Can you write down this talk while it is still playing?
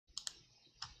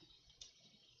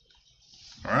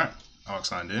Alright, Alex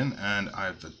signed in, and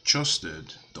I've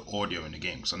adjusted the audio in the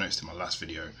game because I noticed in my last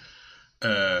video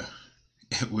it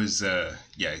was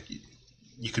yeah,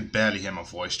 you could barely hear my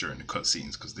voice during the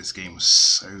cutscenes because this game was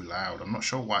so loud. I'm not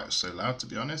sure why it was so loud, to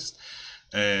be honest.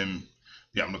 Yeah,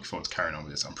 I'm looking forward to carrying on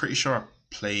with this. I'm pretty sure I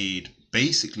played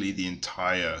basically the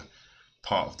entire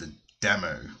part of the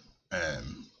demo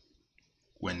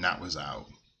when that was out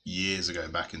years ago,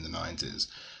 back in the 90s.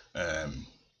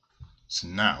 So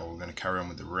now we're going to carry on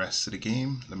with the rest of the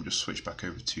game. Let me just switch back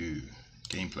over to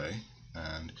gameplay,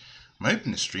 and I'm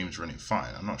hoping the stream's running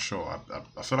fine. I'm not sure.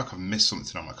 I feel like I've missed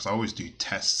something on my, because I always do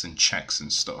tests and checks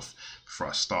and stuff before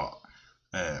I start.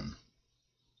 So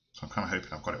I'm kind of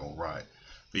hoping I've got it all right.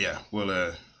 But yeah,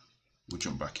 we'll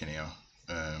jump back in here.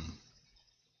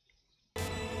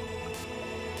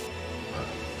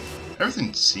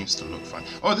 Everything seems to look fine.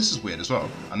 Oh, this is weird as well.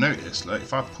 I noticed, like,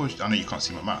 if I push, I know you can't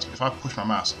see my mouse, but if I push my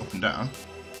mouse up and down,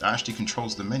 that actually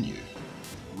controls the menu.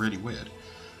 Really weird.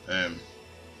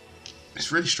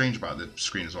 It's really strange about the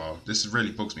screen as well. This really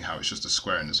bugs me how it's just a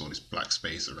square and there's all this black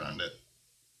space around it.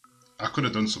 I could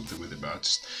have done something with it, but I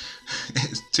just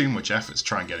it's too much effort to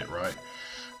try and get it right.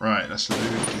 Right, let's load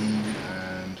in,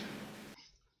 and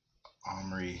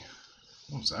Armory.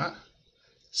 What was that?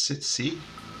 Sit C.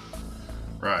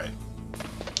 Right.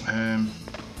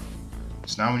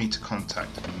 So now we need to contact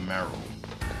Merrill.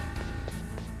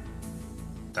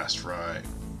 That's right.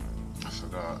 I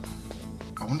forgot.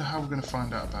 I wonder how we're going to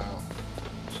find out about...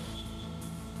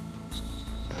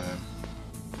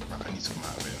 right, I need to come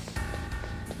out of here.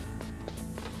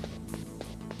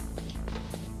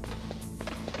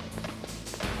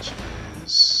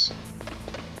 Cheers.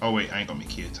 Oh wait, I ain't got my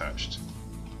key attached.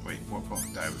 Wait, what?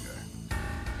 There we go.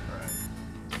 Right.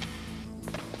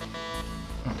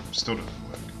 Oh, still doesn't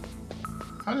work.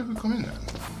 How did we come in then?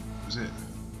 Was it?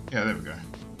 Yeah, there we go.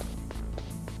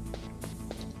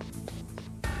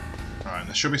 Alright,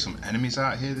 there should be some enemies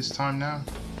out here this time now,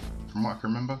 from what I can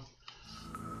remember.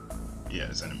 Yeah,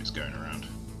 there's enemies going around.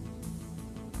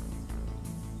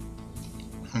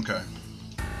 Okay.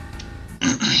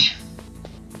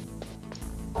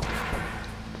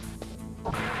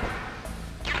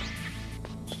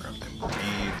 Grab them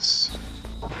grenades.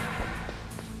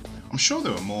 I'm sure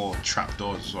there were more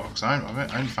trapdoors as well, because I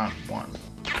only found one.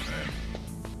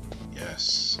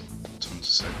 Yes, tons of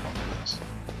soap operas.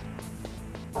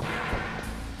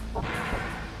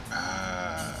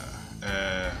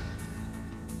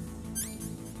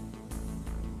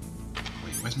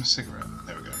 Wait, where's my cigarette?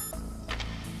 There we go.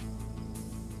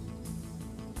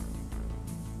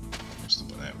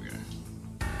 There we go.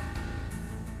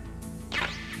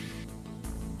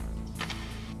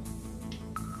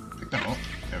 Pick that up.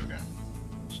 There we go.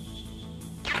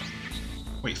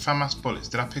 Wait, FAMAS bullets.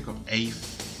 Did I pick up a...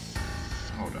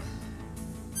 Hold on.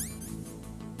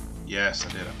 Yes, I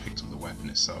did. I picked up the weapon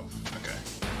itself. Okay.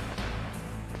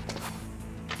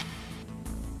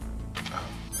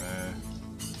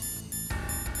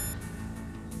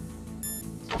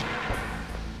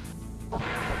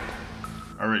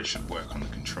 I really should work on the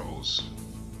controls,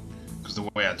 because the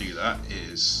way I do that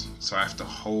is, so I have to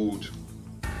hold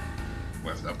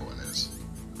wherever that button is,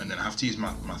 and then I have to use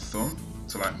my thumb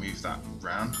to like move that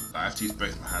round. I have to use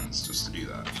both my hands just to do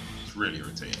that. It's really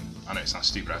irritating. I know it sounds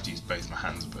stupid, I have to use both my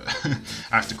hands, but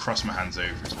I have to cross my hands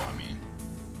over is what I mean.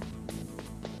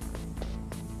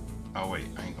 Oh wait,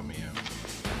 I ain't got me yet.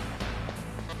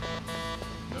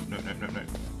 Nope.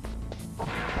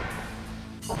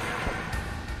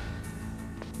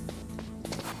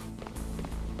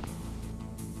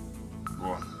 Go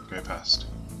on, go past.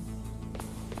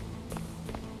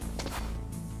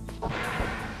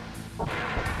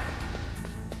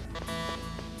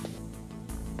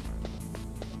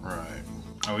 Right.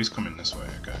 Oh, he's coming this way,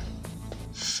 okay.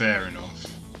 Fair enough.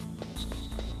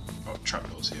 Oh,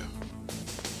 trapdoors here.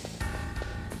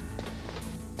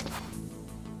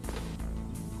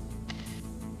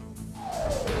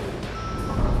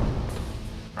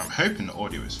 I'm hoping the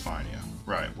audio is fine here.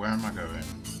 Right, where am I going?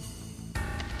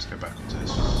 Let's go back onto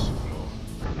this floor.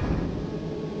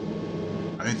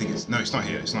 I don't think it's... No, it's not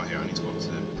here. It's not here. I need to go up to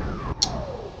the...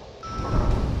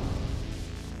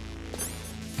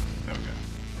 There we go.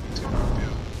 I need to go back up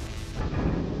here.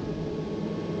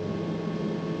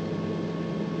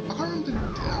 I can't remember...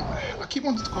 I keep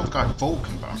wanting to call the guy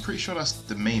Vulcan, but I'm pretty sure that's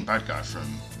the main bad guy from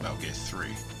Metal Gear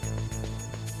 3.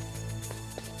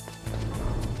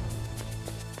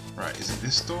 Right, is it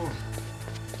this door?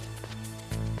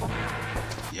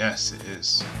 Yes, it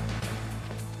is.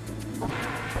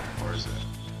 Or is it?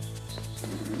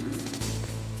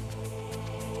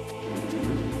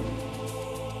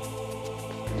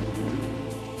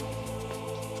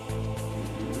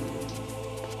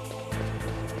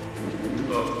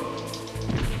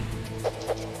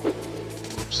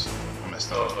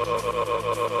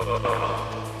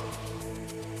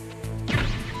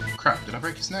 crap, did I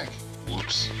break his neck?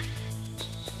 Whoops.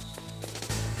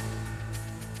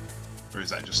 Or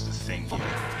is that just a thing here?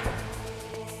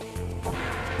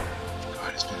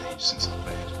 God, it's been ages since I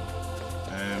played.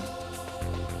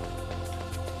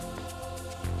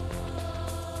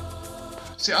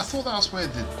 See, I thought that was where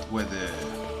the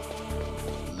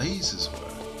lasers were.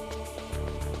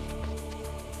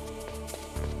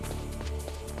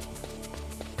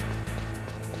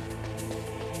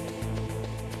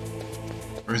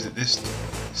 Or is it this door?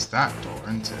 It's that door,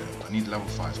 isn't it? I need a level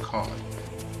 5 card.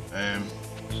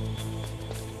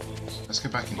 Let's go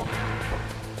back in here.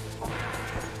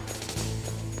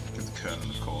 Give the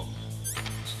colonel a call.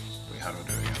 Wait, how do I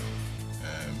do it again?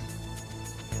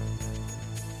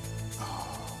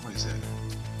 What is it?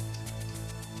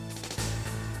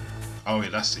 Oh yeah,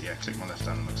 that's it. Yeah, click my left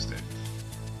hand and looks at it.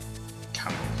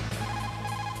 Candle.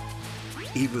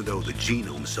 Even though the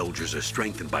genome soldiers are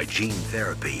strengthened by gene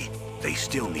therapy, they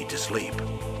still need to sleep.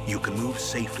 You can move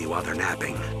safely while they're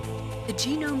napping. The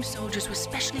genome soldiers were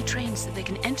specially trained so they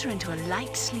can enter into a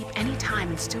light sleep anytime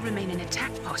and still remain in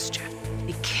attack posture.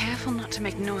 Be careful not to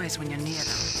make noise when you're near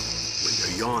them. When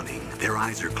they're yawning, their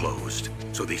eyes are closed,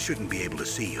 so they shouldn't be able to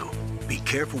see you. Be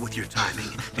careful with your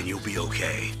timing, and you'll be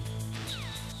okay.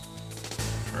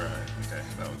 Right, okay,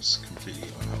 that was completely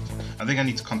unhelpful. I think I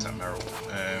need to contact Meryl.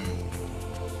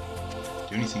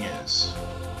 The only thing is...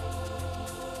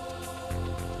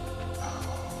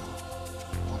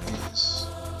 what is...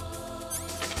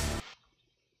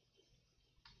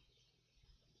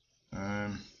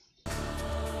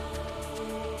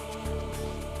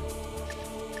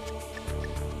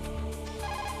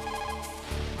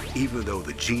 Even though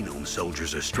the genome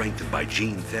soldiers are strengthened by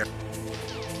gene therapy.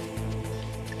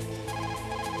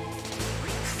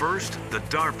 First, the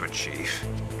DARPA chief,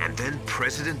 and then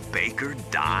President Baker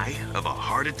die of a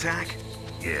heart attack?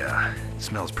 Yeah,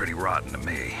 smells pretty rotten to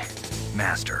me.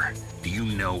 Master, do you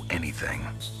know anything?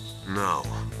 No,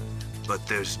 but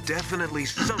there's definitely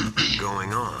something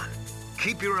going on.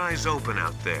 Keep your eyes open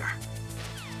out there.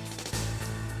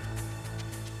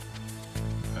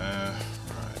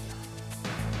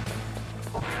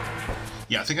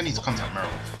 Yeah, I think I need to contact Meryl.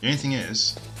 The only thing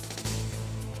is...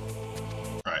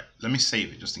 Right, let me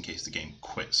save it just in case the game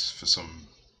quits for some...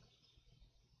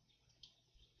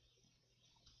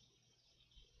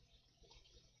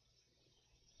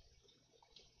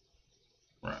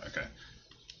 Right, okay.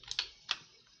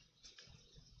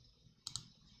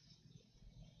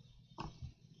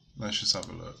 Let's just have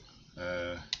a look.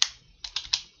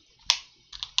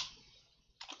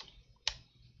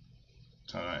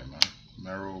 Alright, man.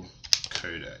 Meryl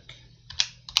codec.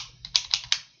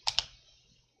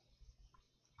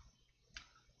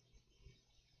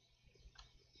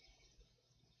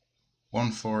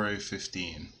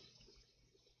 $140.15.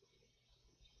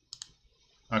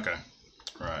 Okay,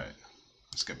 right.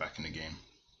 Let's get back in the game.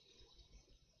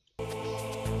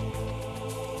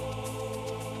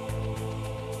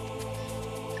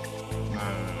 No.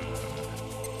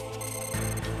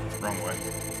 Wrong way.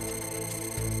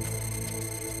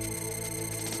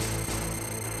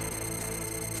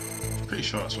 Pretty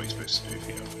sure that's what you're supposed to do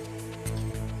here.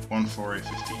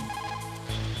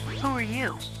 148.15. Who are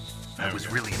you? I was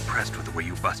really impressed with the way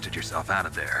you busted yourself out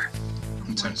of there.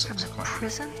 I'm 10 From seconds the climb.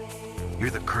 prison? You're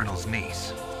the Colonel's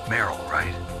niece, Meryl,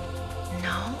 right?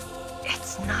 No,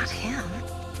 it's not him.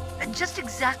 Just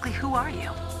exactly who are you?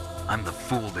 I'm the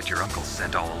fool that your uncle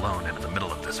sent all alone into the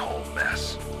middle of this whole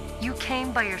mess. You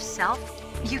came by yourself?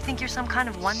 You think you're some kind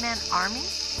of one-man army?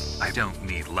 I don't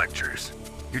need lectures.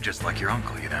 You're just like your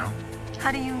uncle, you know?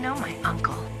 How do you know my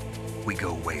uncle? We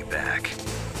go way back.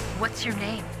 What's your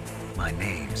name? My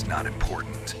name's not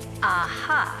important.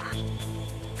 Aha.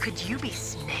 Could you be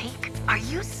Snake? Are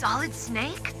you Solid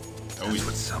Snake? Oh, That's yeah.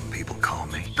 what some people call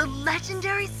me. The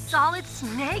legendary Solid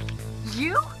Snake?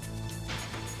 You?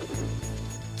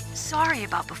 Sorry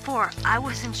about before. I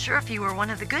wasn't sure if you were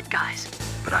one of the good guys.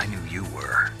 But I knew you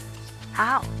were.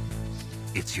 How?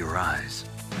 It's your eyes.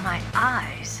 My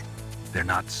eyes? They're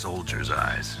not soldiers'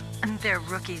 eyes. They're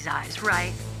rookie's eyes,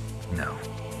 right? No,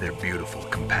 they're beautiful,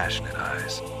 compassionate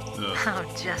eyes. Ugh. Oh,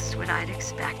 just what I'd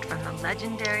expect from the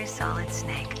legendary Solid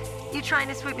Snake. You trying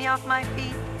to sweep me off my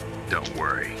feet? Don't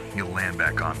worry, you'll land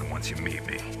back on them once you meet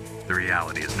me. The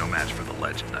reality is no match for the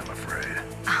legend, I'm afraid.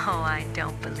 Oh, I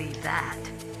don't believe that.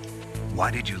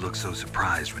 Why did you look so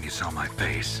surprised when you saw my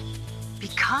face?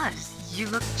 Because you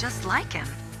look just like him.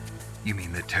 You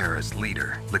mean the terrorist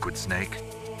leader, Liquid Snake?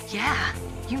 Yeah,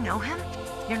 you know him?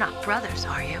 You're not brothers,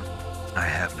 are you? I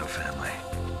have no family.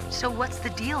 So what's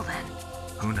the deal then?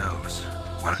 Who knows?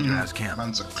 Why don't you ask him?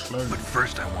 Man's a clone. But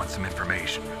first I want some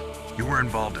information. You were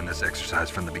involved in this exercise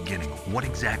from the beginning. What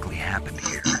exactly happened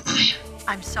here?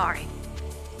 I'm sorry.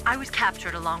 I was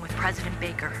captured along with President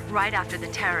Baker right after the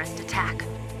terrorist attack.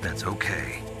 That's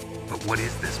okay. But what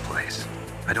is this place?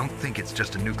 I don't think it's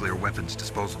just a nuclear weapons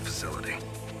disposal facility.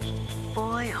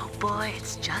 Boy, oh boy,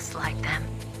 it's just like them.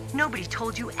 Nobody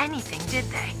told you anything, did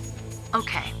they?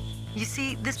 Okay, you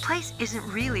see, this place isn't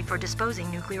really for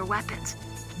disposing nuclear weapons.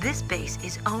 This base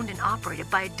is owned and operated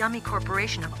by a dummy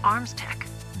corporation of arms tech.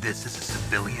 This is a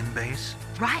civilian base?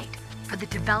 Right, for the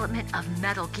development of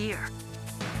Metal Gear.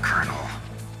 Colonel.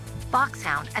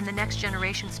 Foxhound and the Next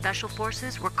Generation Special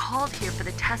Forces were called here for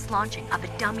the test launching of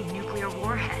a dummy nuclear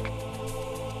warhead.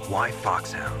 Why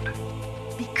Foxhound?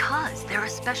 Because they're a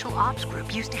special ops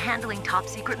group used to handling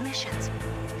top-secret missions.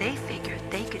 They figured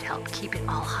they could help keep it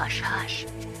all hush-hush.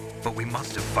 But we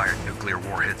must have fired nuclear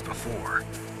warheads before.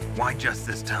 Why just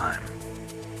this time?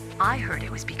 I heard it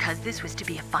was because this was to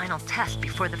be a final test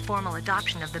before the formal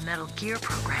adoption of the Metal Gear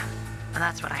program. Well,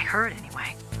 that's what I heard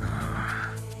anyway.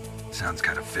 Sounds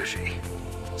kind of fishy.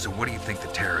 So what do you think the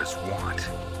terrorists want?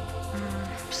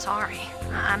 Sorry,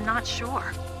 I'm not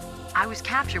sure. I was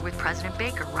captured with President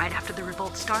Baker right after the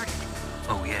revolt started.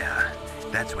 Oh yeah,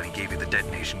 that's when he gave you the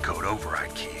detonation code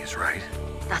override keys, right?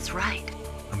 That's right.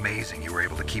 Amazing you were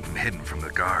able to keep him hidden from the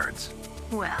guards.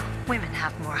 Well, women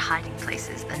have more hiding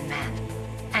places than men.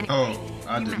 Anyway, Oh,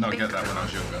 I you did met not get Baker. that when I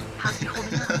was younger. How's he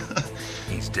holding up?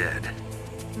 He's dead.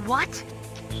 What?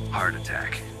 Heart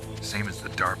attack. Same as the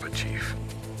DARPA chief.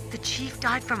 The chief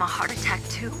died from a heart attack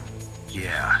too?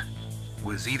 Yeah.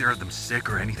 Was either of them sick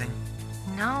or anything?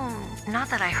 No, not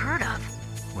that I heard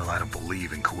of. Well, I don't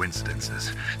believe in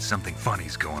coincidences. Something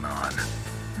funny's going on.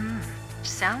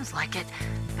 Sounds like it,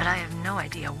 but I have no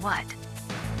idea what.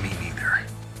 Me neither.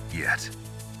 Yet.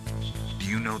 Do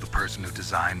you know the person who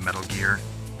designed Metal Gear?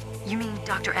 You mean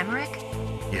Dr. Emmerich?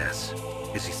 Yes.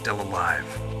 Is he still alive?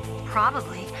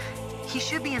 Probably. He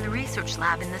should be in the research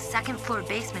lab in the second floor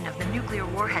basement of the nuclear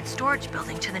warhead storage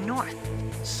building to the north.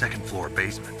 Second floor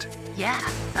basement. Yeah,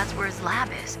 that's where his lab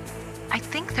is. I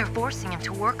think they're forcing him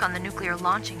to work on the nuclear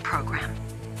launching program.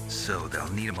 So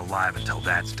they'll need him alive until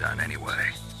that's done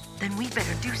anyway. Then we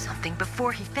better do something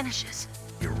before he finishes.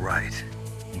 You're right.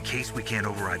 In case we can't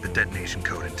override the detonation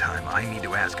code in time, I need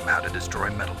to ask him how to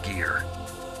destroy Metal Gear.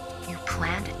 You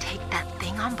plan to take that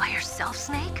thing on by yourself,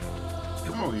 Snake? It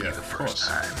Oh, won't yeah, be the of first course.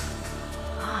 time.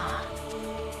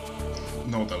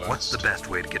 Nor the last. What's the best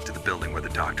way to get to the building where the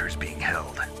doctor is being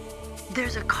held?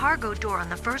 There's a cargo door on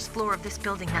the first floor of this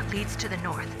building that leads to the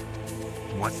north.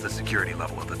 What's the security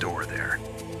level of the door there?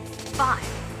 5.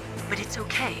 But it's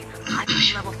okay. I've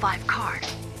got a level 5 card.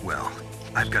 Well,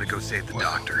 I've got to go save the Well,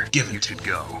 doctor. give it. You should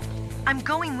go. I'm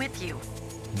going with you.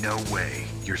 No way.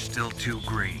 You're still too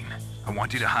green. I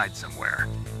want you to hide somewhere.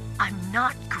 I'm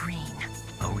not green.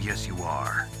 Oh, yes, you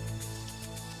are.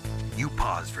 You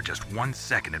pause for just 1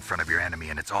 second in front of your enemy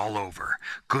and it's all over.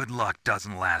 Good luck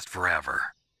doesn't last forever.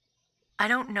 I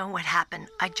don't know what happened.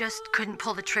 I just couldn't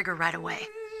pull the trigger right away.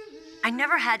 I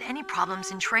never had any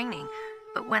problems in training,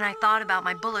 but when I thought about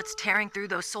my bullets tearing through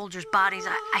those soldiers' bodies,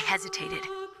 I hesitated.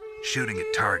 Shooting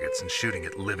at targets and shooting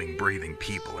at living, breathing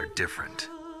people are different.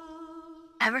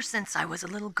 Ever since I was a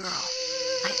little girl,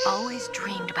 I always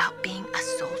dreamed about being a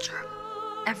soldier.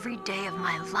 Every day of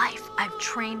my life, I've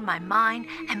trained my mind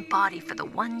and body for the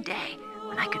one day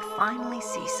when I could finally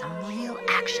see some real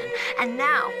action. And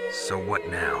now, So what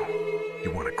now?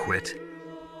 You want to quit?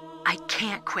 I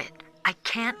can't quit. I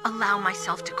can't allow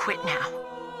myself to quit now.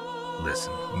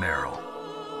 Listen, Meryl.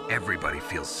 Everybody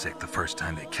feels sick the first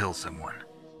time they kill someone.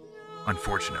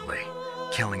 Unfortunately,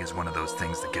 killing is one of those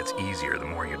things that gets easier the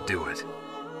more you do it.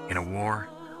 In a war,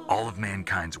 all of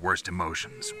mankind's worst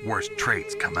emotions, worst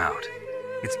traits come out.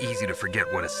 It's easy to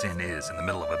forget what a sin is in the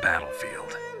middle of a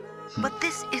battlefield. But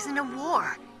this isn't a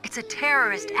war. It's a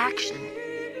terrorist action.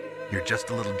 You're just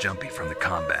a little jumpy from the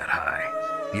combat high.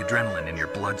 The adrenaline in your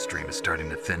bloodstream is starting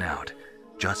to thin out.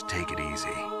 Just take it easy.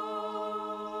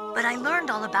 But I learned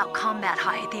all about combat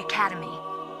high at the academy.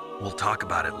 We'll talk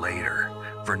about it later.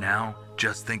 For now,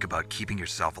 just think about keeping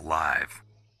yourself alive.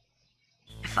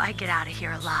 If I get out of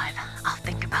here alive, I'll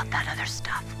think about that other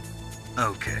stuff.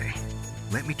 Okay,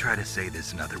 let me try to say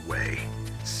this another way.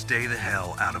 Stay the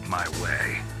hell out of my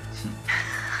way.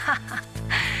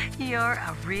 You're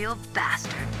a real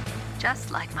bastard,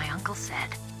 just like my uncle said.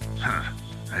 Huh,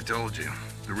 I told you.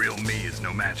 The real me is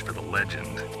no match for the legend.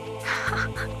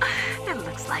 It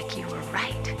looks like you were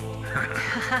right.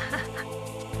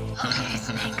 Okay,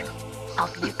 Snake.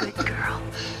 I'll be a good girl.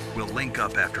 We'll link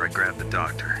up after I grab the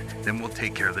doctor. Then we'll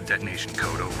take care of the detonation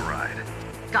code override.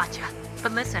 Gotcha.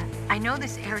 But listen, I know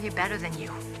this area better than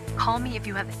you. Call me if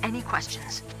you have any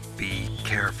questions. be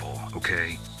careful,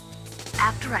 okay?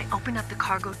 After I open up the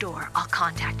cargo door, I'll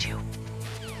contact you.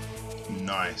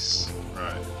 Nice.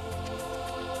 Right.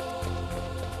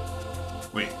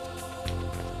 Wait.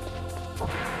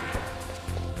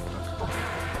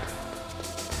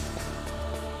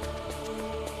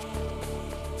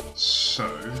 So,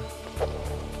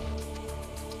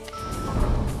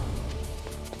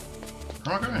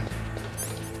 where am I going?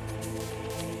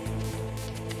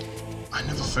 I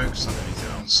never focus on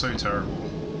anything. I'm so terrible.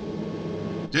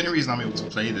 The only reason I'm able to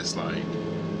play this like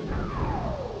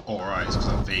alright is because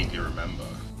I vaguely remember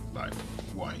like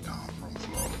why. Oh, wrong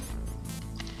floor.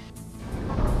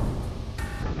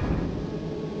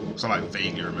 So I like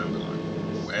vaguely remember like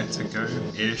where to go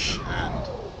ish and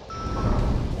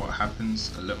what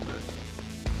happens a little bit.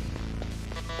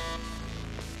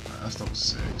 Right, that's level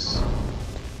 6.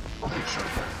 I'm not sure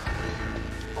if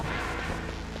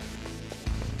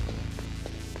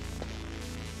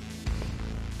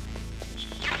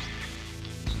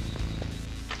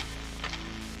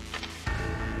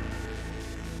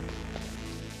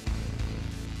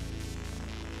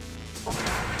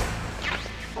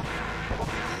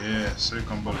yeah,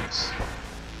 silicon bullets.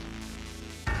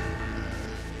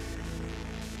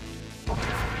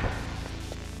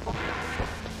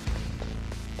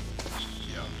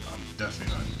 Yeah, I'm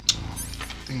definitely like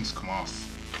things come off.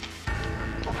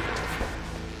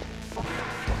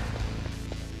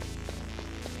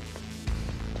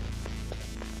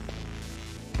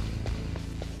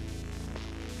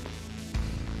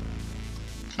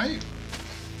 Can I?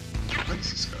 Where does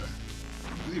this go? It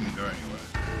doesn't even go anywhere.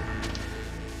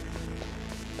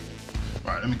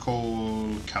 Right, let me call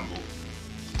Campbell.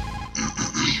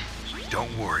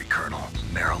 Don't worry, Colonel.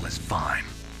 Meryl is fine.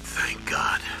 Thank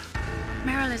God.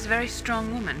 Meryl is a very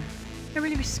strong woman. I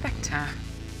really respect her.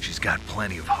 She's got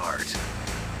plenty of heart.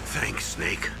 Thanks,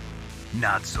 Snake.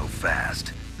 Not so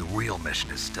fast. The real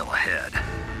mission is still ahead.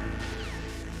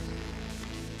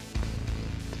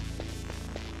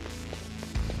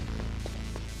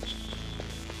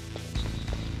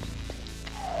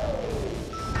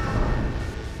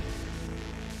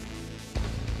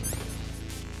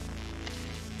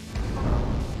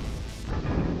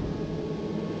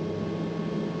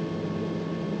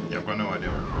 Yeah, I've got no idea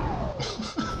where.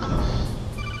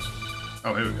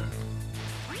 Oh, here we go.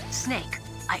 Snake,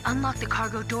 I unlocked the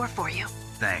cargo door for you.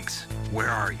 Thanks. Where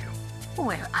are you?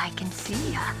 Where I can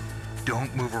see ya.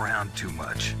 Don't move around too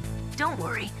much. Don't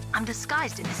worry, I'm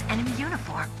disguised in this enemy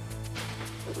uniform.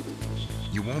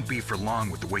 You won't be for long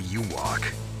with the way you walk.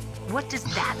 What does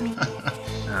that mean?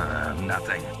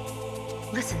 Nothing.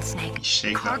 Listen, Snake,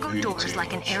 Shake that cargo booty door is too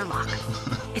like an much. airlock.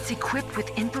 It's equipped with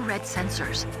infrared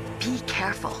sensors. Be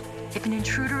careful. If an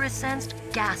intruder is sensed,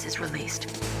 gas is released.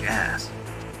 Gas.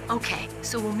 Okay,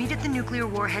 so we'll meet at the nuclear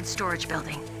warhead storage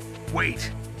building.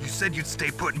 Wait, you said you'd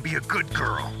stay put and be a good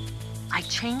girl. I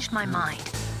changed my mind.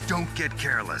 Don't get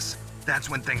careless. That's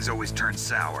when things always turn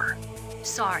sour.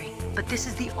 Sorry, but this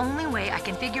is the only way I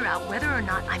can figure out whether or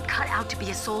not I'm cut out to be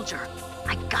a soldier.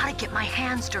 I gotta get my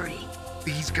hands dirty.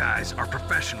 These guys are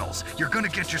professionals. You're gonna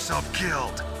get yourself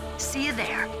killed. See you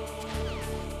there.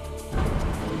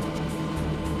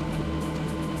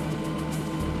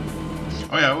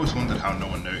 Oh yeah, I always wondered how no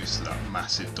one noticed that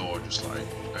massive door just like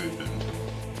opened.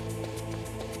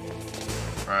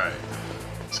 Right,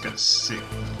 let's get a sick.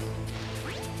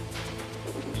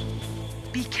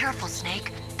 Be careful,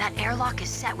 Snake. That airlock is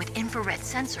set with infrared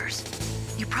sensors.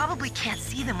 You probably can't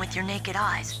see them with your naked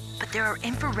eyes, but there are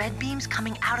infrared beams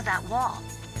coming out of that wall.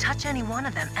 Touch any one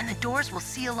of them and the doors will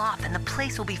seal off and the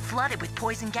place will be flooded with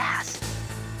poison gas.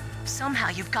 Somehow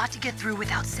you've got to get through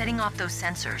without setting off those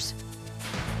sensors.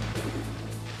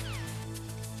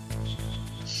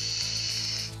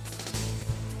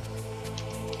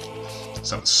 Is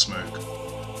that the smoke?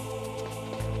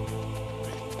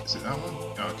 Wait, is it that one?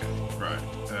 Oh, okay, right.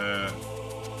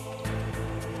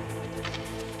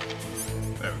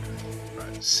 There we go.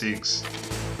 Right, SIGs.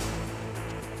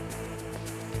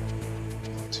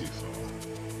 Not too far.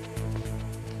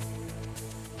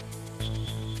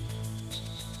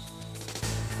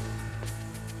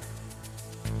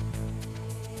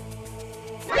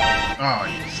 Oh,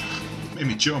 yes. Made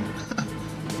me jump.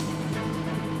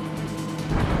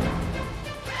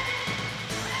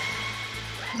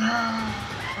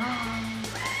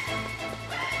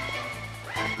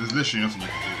 There's literally nothing you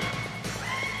can do there.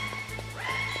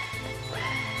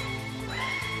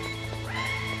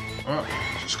 Oh,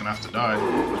 just gonna have to die.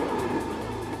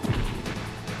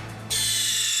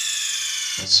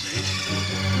 Snake.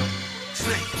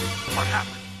 Snake, what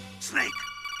happened? Snake!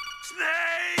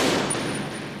 Snake!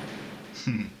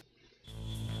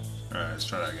 Alright, let's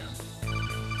try that again.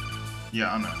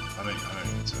 Yeah, I know. I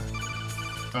don't need to.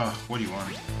 Oh, what do you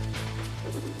want?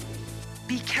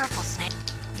 Be careful, Snake.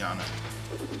 Yeah, I know.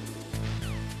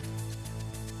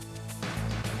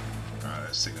 Alright,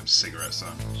 let's take them cigarettes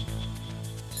on.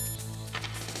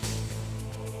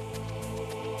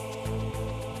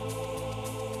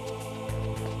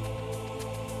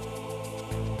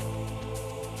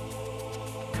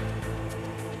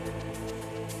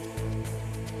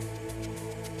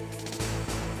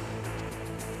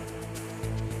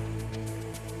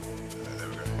 There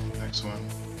we go. Next one.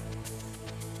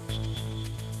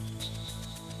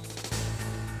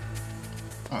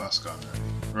 Oh, that's gone already.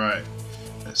 Right,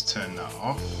 let's turn that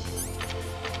off.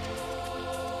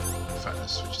 In fact,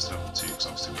 let's switch it to level 2 because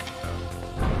obviously we need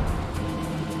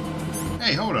that.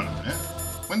 Hey, hold on a minute.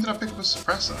 When did I pick up a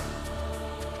suppressor?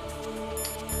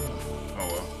 Oh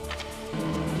well.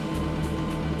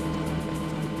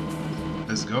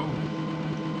 Let's go.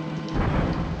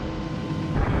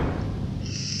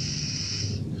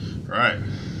 Right.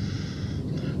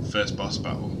 First boss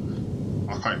battle.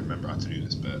 I can't even remember how to do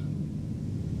this bit.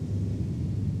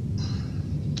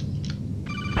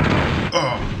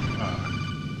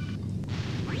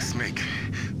 Snake,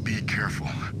 be careful.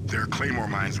 There are claymore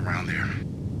mines around there.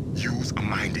 Use a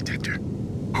mine detector.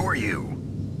 Who are you?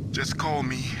 Just call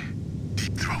me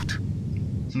Deep Throat.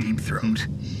 Deep Throat?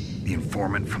 The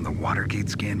informant from the Watergate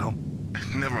scandal?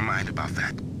 Never mind about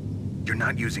that. You're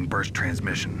not using burst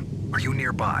transmission. Are you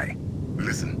nearby?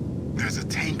 Listen, there's a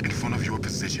tank in front of your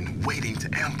position waiting to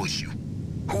ambush you.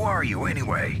 Who are you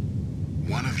anyway?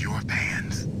 One of your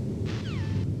bands.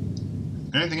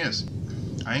 The only thing is,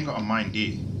 I ain't got a Mine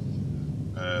D.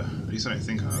 At least I don't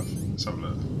think I have. Let's have a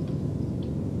look.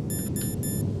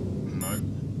 No.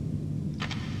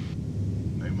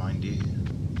 No Mine D.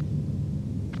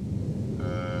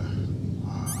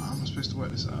 How am I supposed to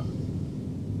work this out?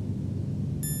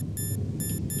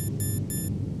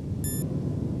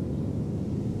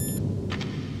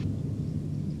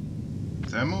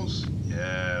 Thermals?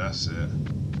 Yeah, that's it.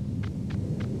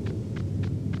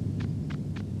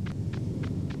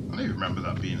 I don't even remember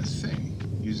that being a thing.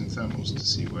 Using thermals to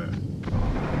see where.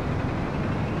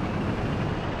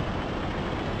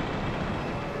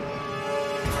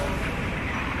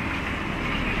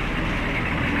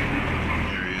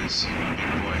 Here he is,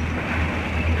 big boy.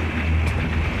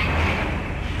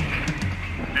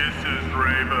 This is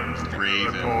Raven's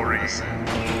territory.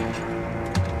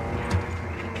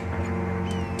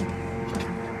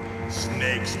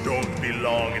 Snakes don't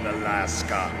belong in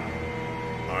Alaska.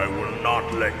 I will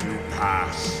not let you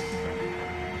pass.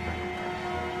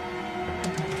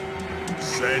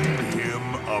 Send him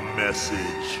a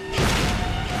message.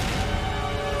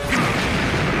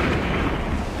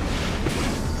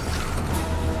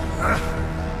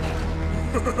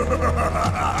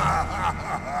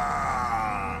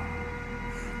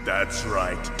 That's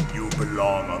right, you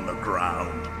belong on the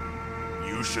ground.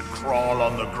 You should crawl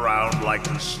on the ground like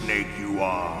the snake you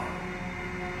are.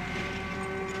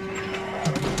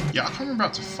 Yeah, I can't remember how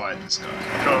to fight this guy.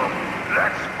 Come,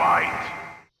 let's fight.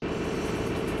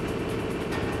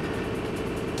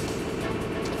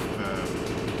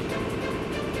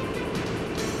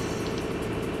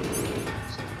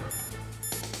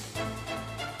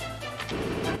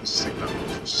 Let's take that one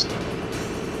for a start.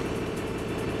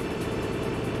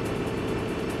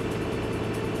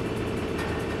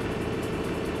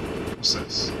 What's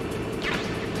this?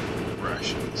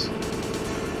 Rations.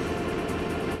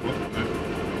 Oh, no.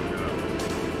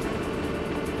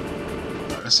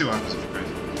 Right, let's see what happens if we go.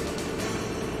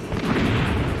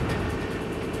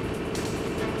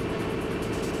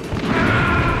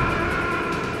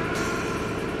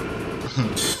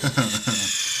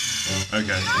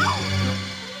 Okay. I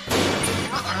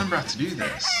can't remember how to do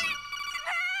this.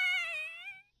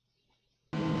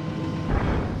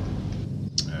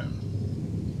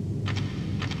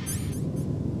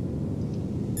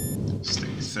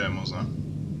 Stick the thermals on.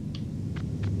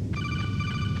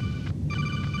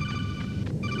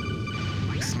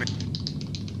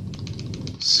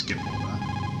 Skip all that.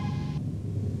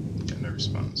 Get no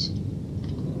response.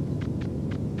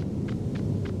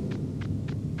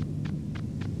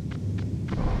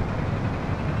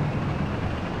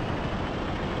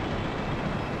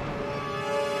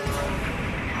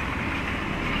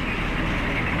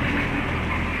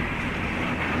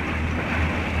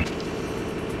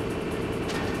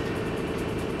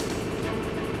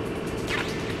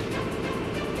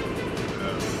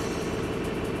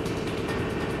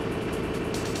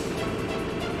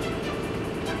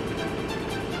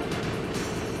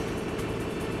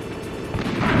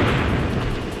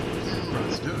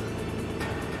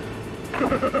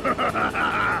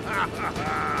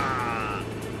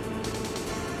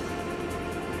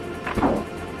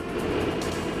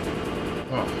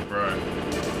 Oh, right.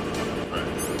 Right.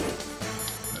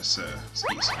 Let's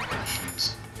eat some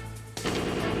rations.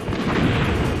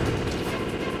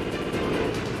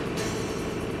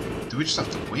 Do we just have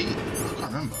to wait? I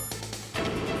can't remember.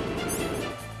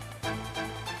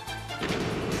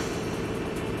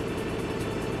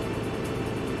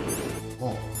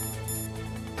 Oh.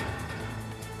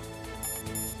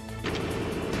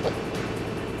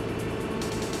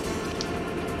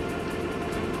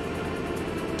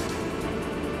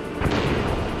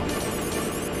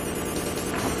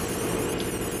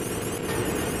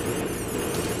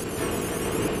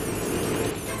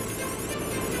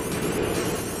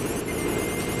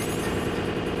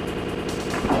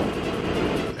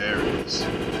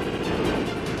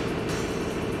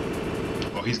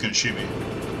 Oh, he's gonna shoot me.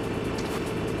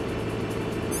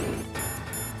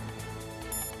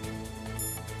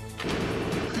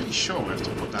 Pretty sure we have to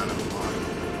put down a line.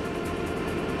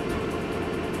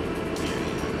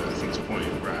 Yeah, I think it's point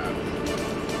and grab.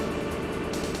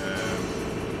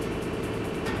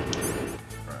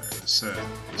 Right, let's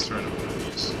throw another one of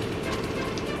these.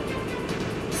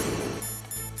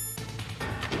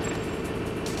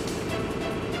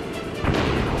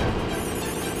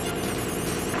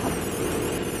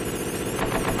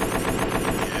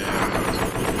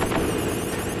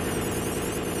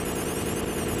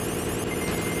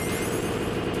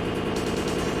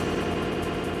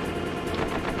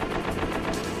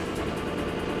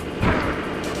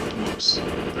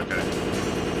 Okay,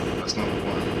 that's not the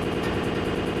one.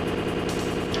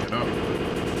 Get up.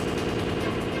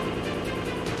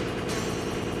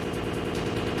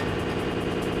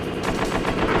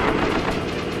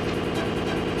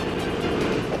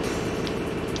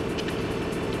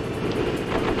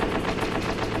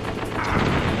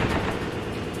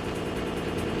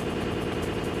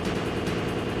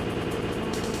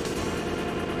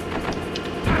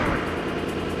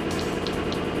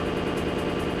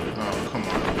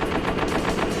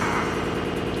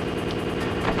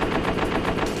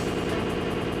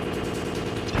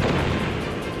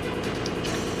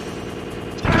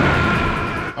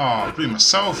 Oh, I blew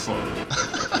myself up.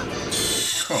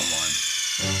 Come on.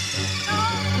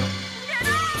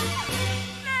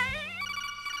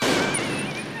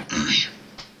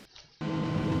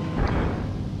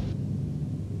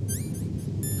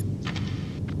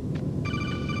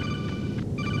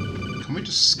 Can we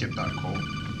just skip that call?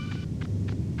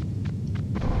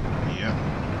 Yeah.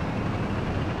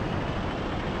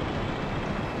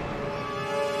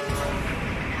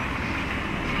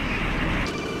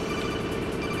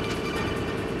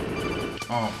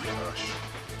 Oh my gosh.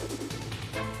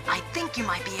 I think you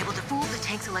might be able to fool the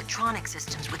tank's electronic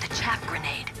systems with a chaff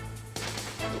grenade.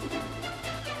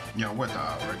 Yeah, I worked that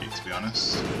out already, to be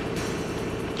honest.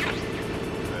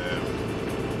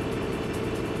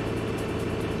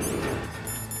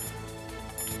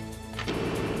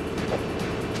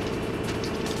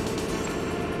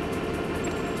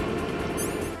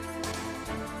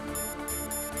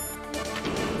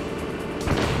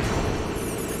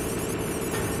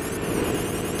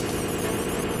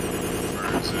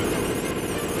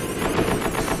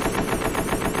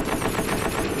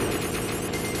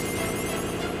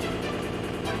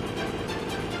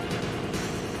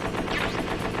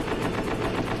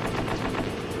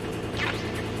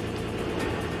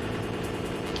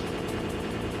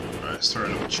 Let's throw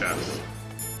another chaff.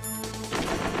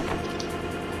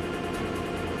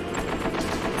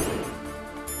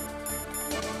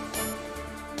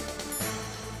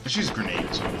 Let's use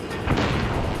grenades.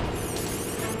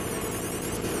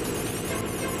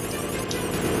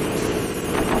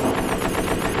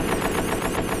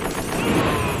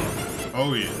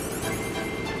 Oh yeah.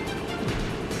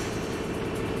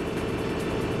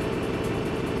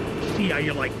 See how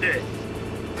you like this.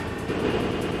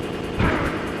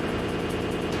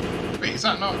 Wait, is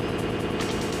that not?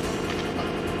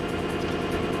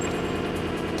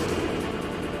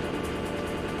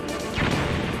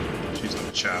 She's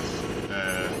not chaff.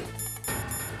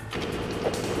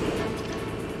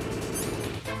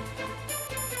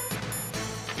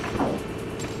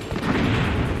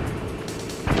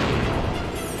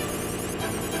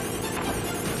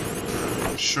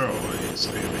 I'm sure it's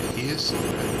over here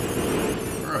somewhere.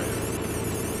 Right.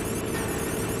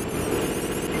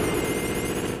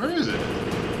 Where is it?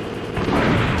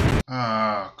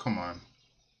 Ah, come on.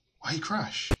 Why you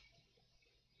crash?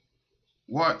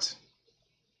 What?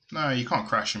 No, you can't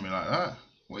crash on me like that.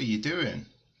 What are you doing?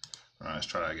 Alright, let's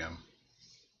try that again.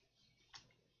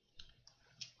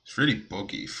 It's really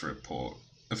buggy for a port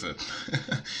of a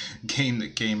game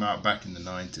that came out back in the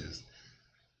 90s.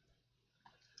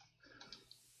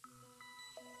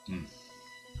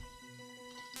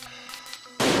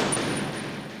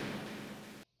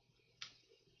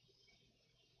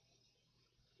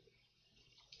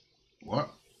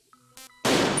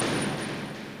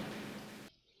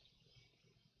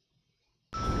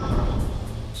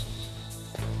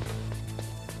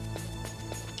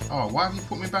 Oh, why have you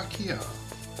put me back here?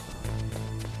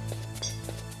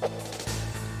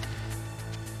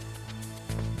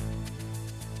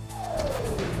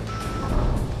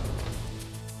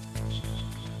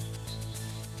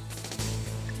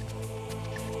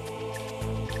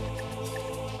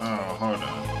 Oh, hold on.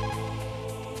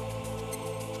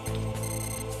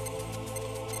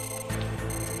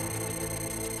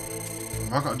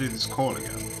 Have I got to do this call again?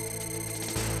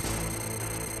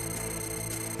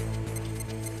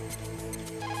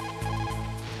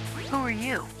 Who are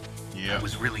you? Yeah. I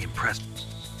was really impressed.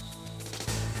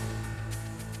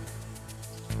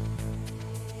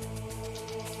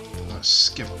 Let's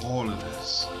skip all of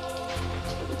this.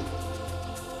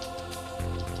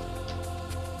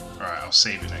 Alright, I'll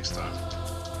save it next time.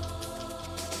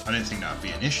 I didn't think that would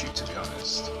be an issue, to be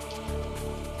honest.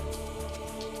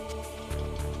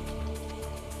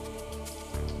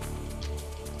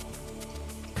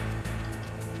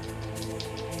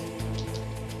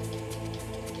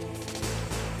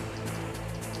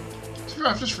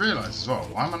 I've just realised as well,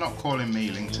 why am I not calling Mei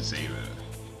Ling to save it?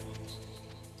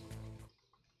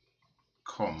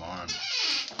 Come on.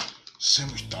 So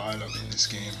much dialogue in this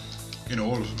game. In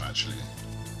all of them, actually.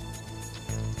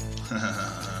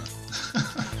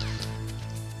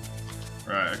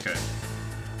 Right, okay.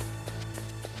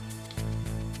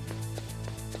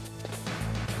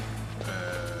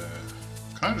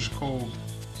 Can I just call...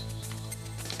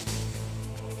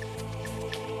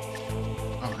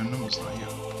 Oh, her number's not here.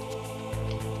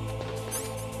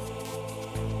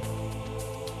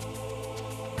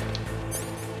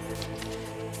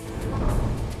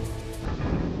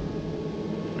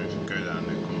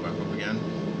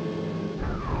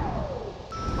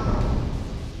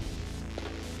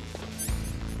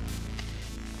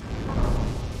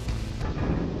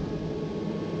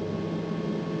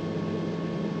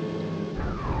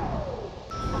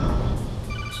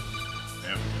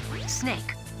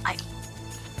 Snake,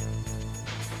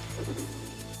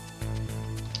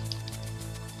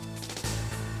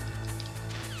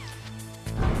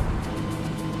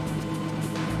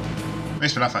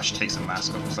 Makes me laugh how she takes the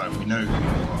mask off. It's like, we know who you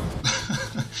are.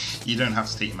 You don't have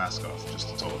to take your mask off just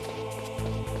to talk.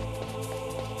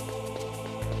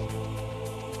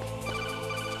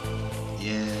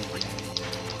 Yeah, I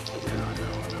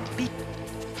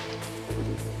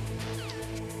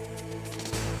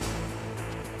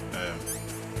know.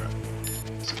 Right.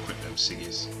 Let's equip them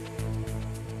ciggies.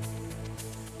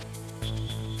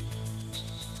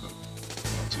 Oh,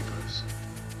 not too close.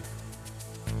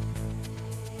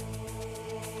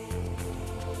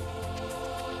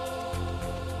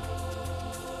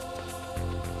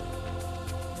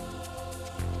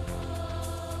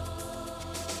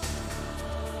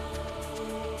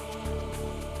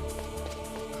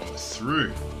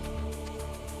 Through.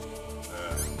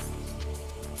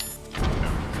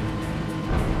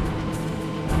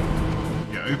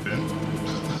 Yeah, open.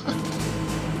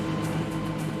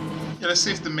 Yeah, let's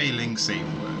see if the Mei Ling save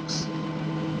works.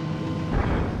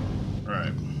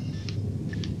 Right.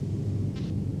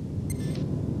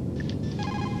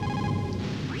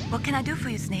 what can I do for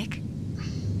you, Snake?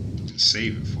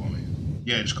 Save it for me.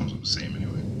 Yeah, it just comes up the same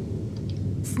anyway.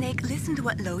 Snake, listen to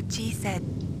what Lo Ji said.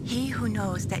 He who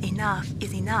knows that enough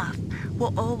is enough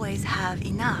will always have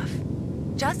enough.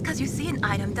 Just because you see an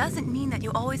item doesn't mean that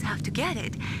you always have to get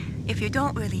it. If you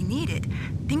don't really need it,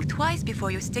 think twice before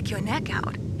you stick your neck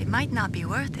out. It might not be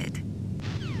worth it.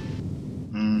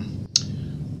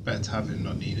 Better to have it and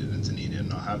not need it than to need it and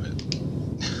not have it.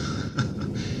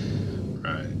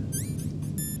 Right.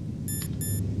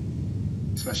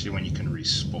 Especially when you can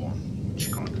respawn, which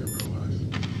you can't do in real life.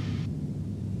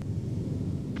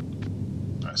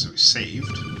 Alright, so we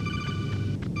saved.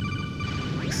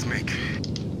 Snake.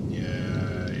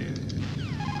 Yeah.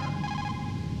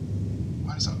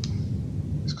 Why is that?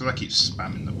 It's because I keep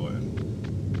spamming the button.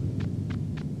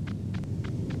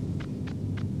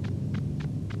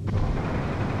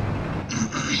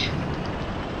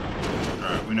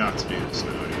 Alright, we know how to do this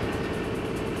now.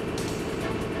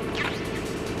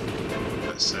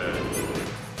 Let's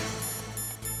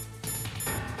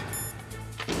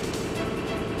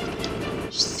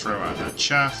just throw out that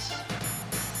chaff.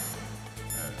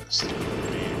 Let's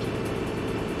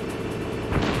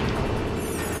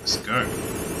go.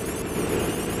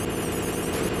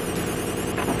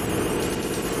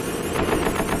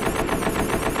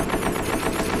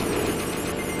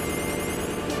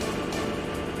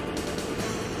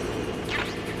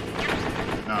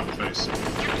 Now I'm close.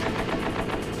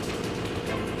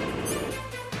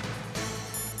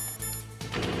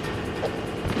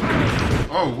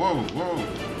 Oh, whoa.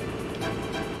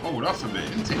 Hold off a bit,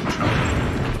 didn't take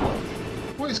trouble.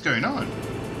 What is going on?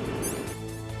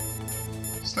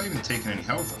 It's not even taking any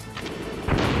health off.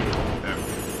 There we go.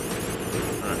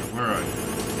 Alright, where are you?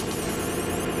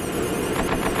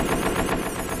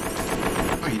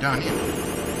 Oh, you're down here.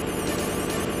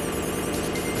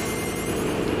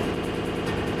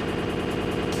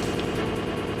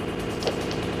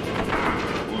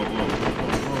 Whoa, whoa,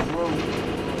 whoa, whoa,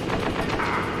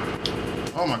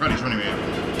 whoa. Oh my god, he's running me over.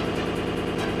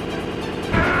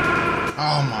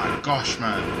 Oh my gosh,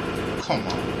 man. Come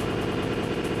on.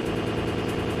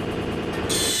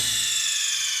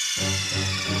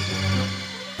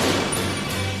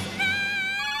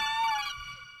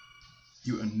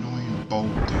 You annoying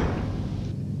bold dude.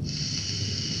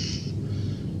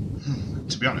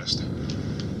 To be honest, I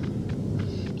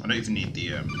don't even need the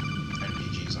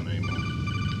NPGs on anymore.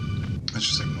 Let's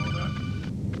just ignore that.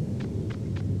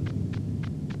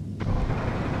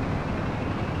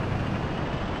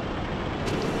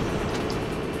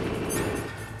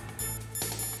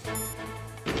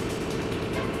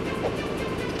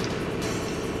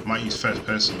 Might use first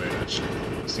person mode actually.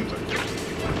 It seems like good.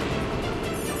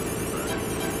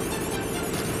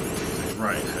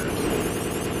 Right ahead.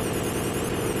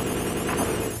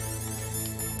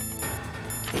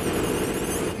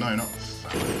 No, not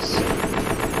fast.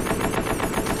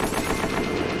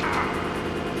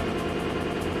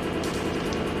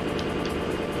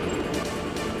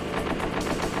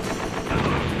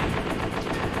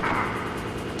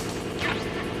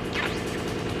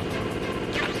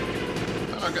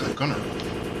 How do I get the gunner?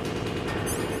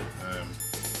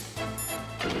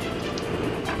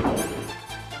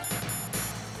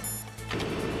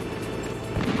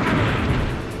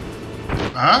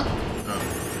 Huh? Oh.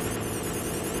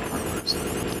 Where's that?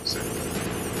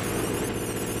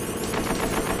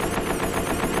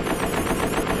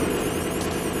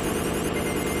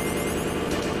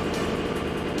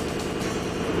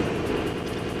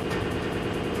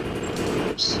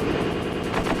 Oops.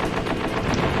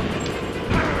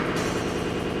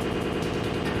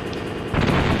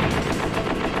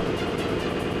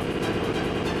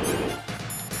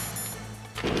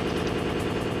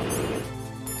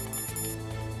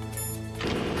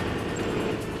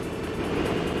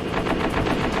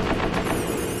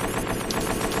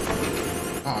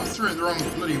 Oh, I threw it the wrong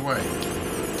bloody way.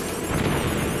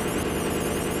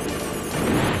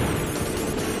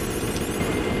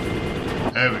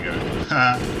 There we go.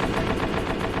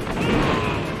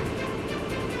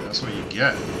 That's what you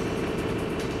get.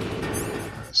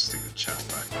 Let's stick the chat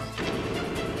back on.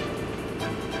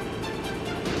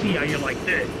 See how you like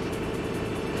this.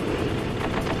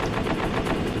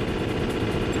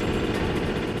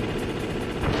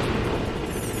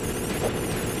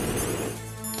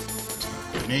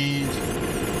 Need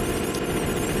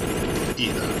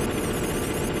either.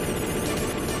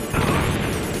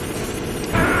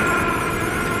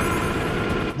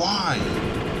 Why?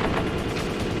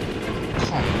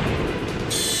 Come on.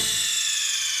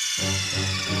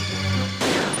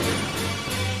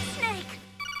 Snake!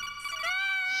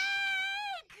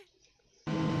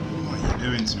 What are you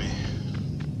doing to me?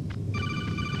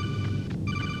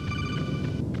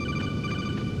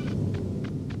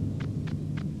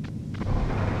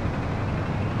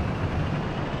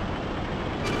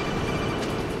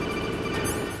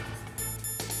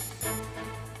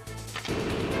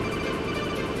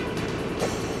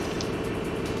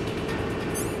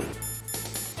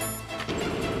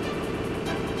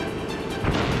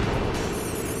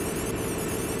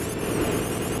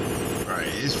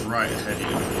 It's right ahead of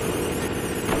you.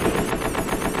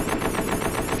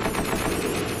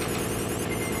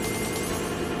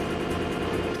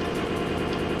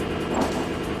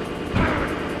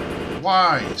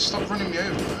 Why? Stop running me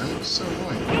over, man. It's so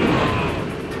annoying.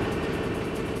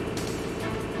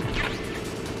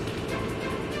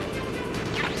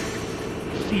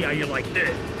 See how you like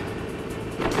this.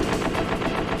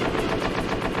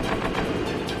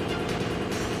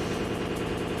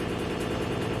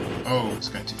 Oh, it's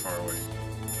going too far away.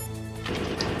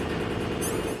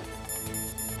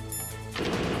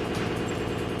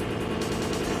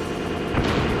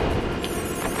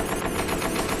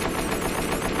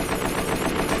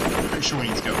 Pretty sure we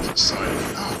need to get onto the side.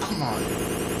 Oh, come on.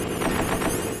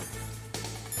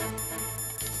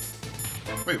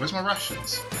 Wait, where's my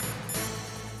rations?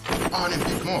 Oh, I didn't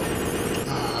pick them up.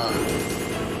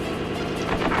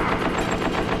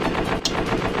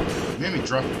 You made me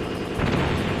drop it, man.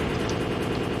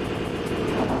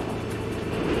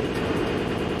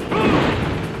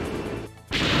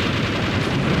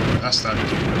 That's that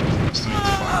dude. I still need to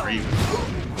fight Raven.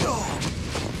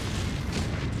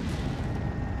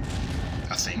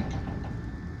 I think.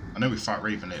 I know we fight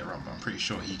Raven later on, but I'm pretty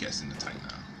sure he gets in the tank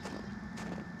now.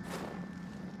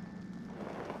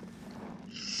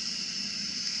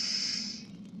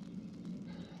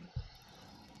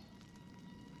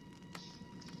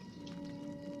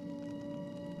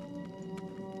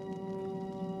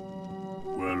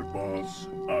 Boss,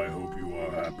 I hope you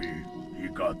are happy. He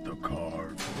got the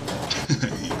card.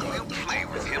 We'll play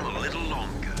with him a little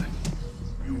longer.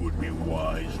 You would be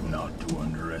wise not to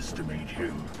underestimate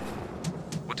him.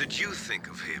 What did you think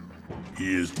of him?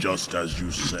 He is just as you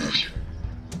said.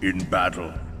 In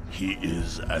battle, he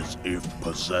is as if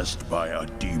possessed by a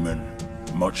demon.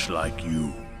 Much like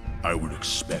you, I would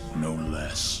expect no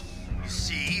less.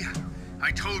 See?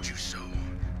 I told you so.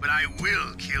 But I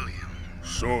will kill him.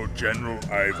 So, General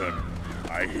Ivan,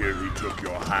 I hear he took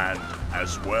your hand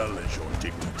as well as your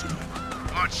dignity.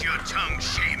 Watch your tongue,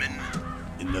 shaman.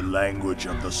 In the language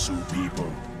of the Sioux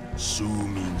people, Sioux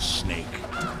means snake.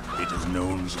 It is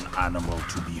known as an animal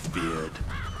to be feared.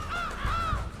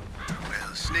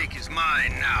 Well, Snake is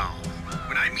mine now.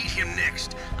 When I meet him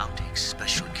next, I'll take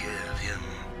special care of him.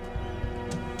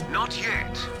 Not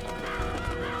yet.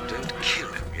 Don't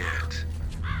kill him yet.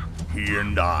 He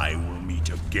and I will meet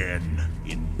again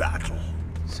in battle.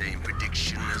 Same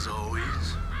prediction as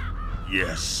always?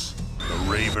 Yes, the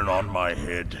raven on my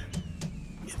head.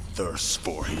 It thirsts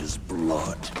for his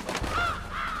blood.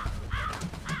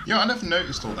 Yeah, I never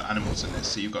noticed all the animals in this.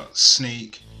 So you've got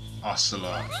snake,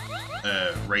 ocelot,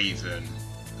 raven,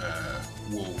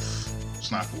 wolf,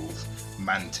 snap wolf,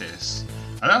 mantis.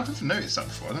 And I've never noticed that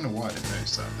before. I don't know why I didn't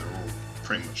notice that. They're all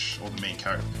pretty much, all the main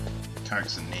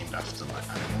characters are named after like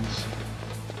animals.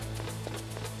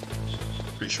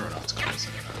 Pretty sure I'll have to comment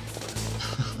on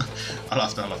that. I'll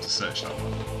have to search that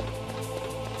one.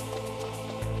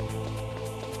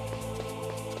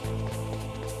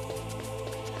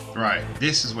 Right,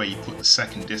 this is where you put the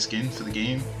second disc in for the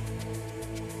game.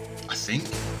 I think.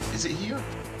 Is it here?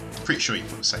 Pretty sure you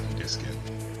put the second disc in.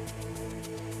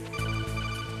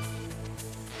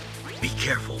 Be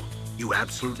careful. You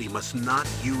absolutely must not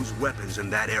use weapons in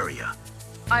that area.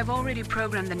 I've already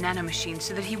programmed the nanomachine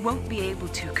so that he won't be able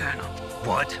to, Colonel.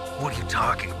 What? What are you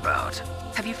talking about?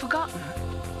 Have you forgotten?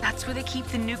 That's where they keep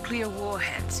the nuclear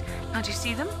warheads. Can't you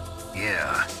see them?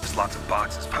 Yeah, there's lots of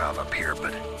boxes piled up here,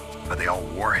 but are they all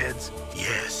warheads?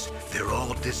 Yes, they're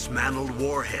all dismantled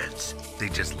warheads. They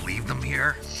just leave them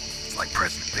here? Like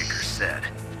President Baker said,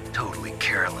 totally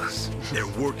careless. They're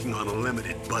working on a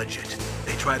limited budget.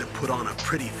 They try to put on a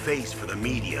pretty face for the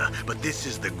media, but this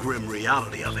is the grim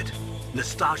reality of it.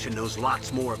 Nastasha knows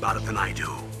lots more about it than I do.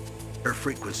 Her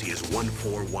frequency is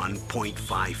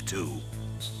 141.52.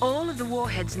 All of the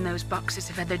warheads in those boxes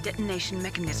have had their detonation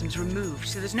mechanisms removed,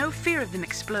 so there's no fear of them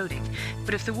exploding.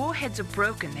 But if the warheads are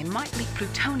broken, they might leak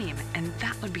plutonium, and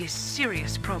that would be a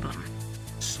serious problem.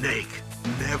 Snake,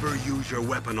 never use your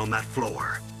weapon on that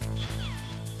floor.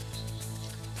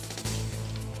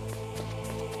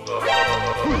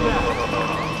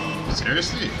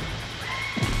 Seriously?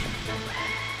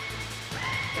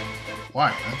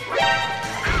 Why, man?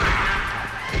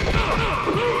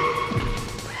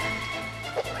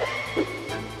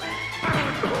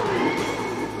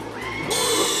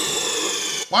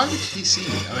 Why would he see me?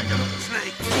 I don't get it.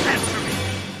 Snake, answer me!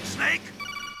 Snake!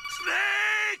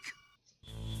 Snake!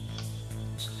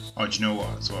 Oh, do you know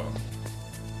what as well?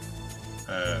 I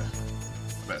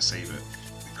better save it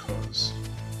because I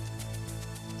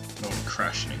don't want it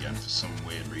crashing again for some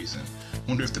weird reason. I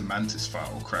wonder if the mantis file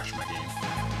will crash my game.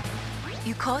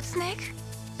 You called Snake?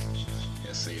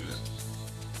 Yeah, save it.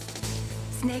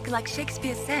 Snake, like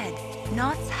Shakespeare said,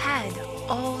 knots had,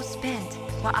 all spent,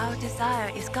 while our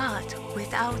desire is got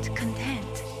without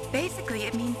content. Basically,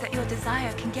 it means that your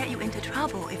desire can get you into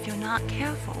trouble if you're not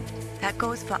careful. That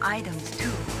goes for items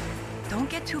too. Don't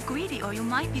get too greedy or you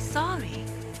might be sorry.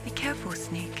 Be careful,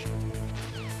 Snake.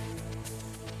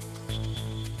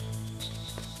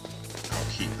 I'll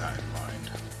keep that in mind.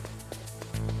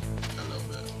 A little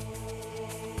bit.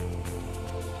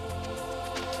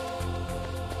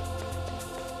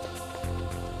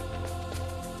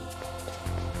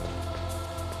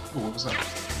 Oh, what was that?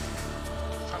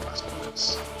 Fat-mass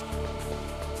bullets.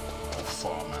 Or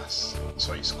far-mass. That's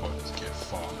what I used to call it as a kid,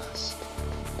 far-mass.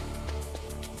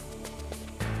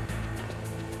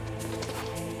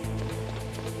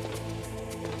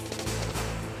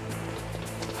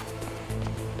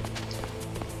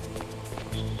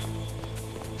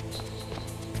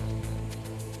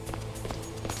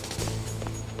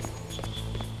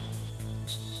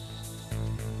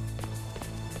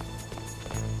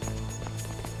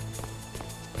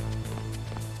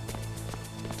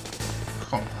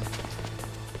 Come on.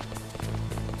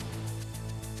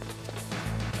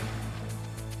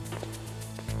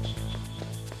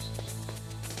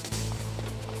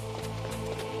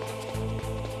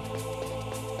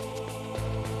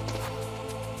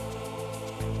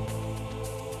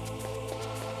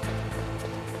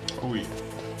 Oh yeah.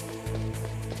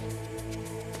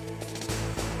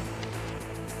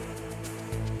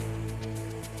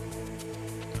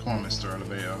 Come on, Mr.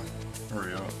 Elevator.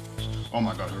 Hurry up. Oh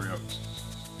my god, hurry up.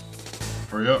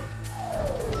 Hurry up.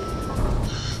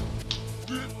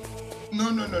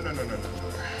 No, no, no, no, no, no, no, no.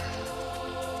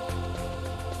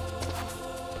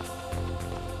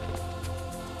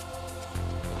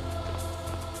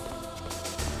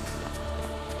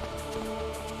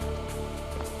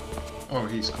 Oh,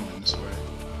 he's coming this way.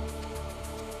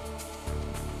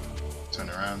 Turn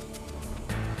around.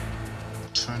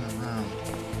 Turn around.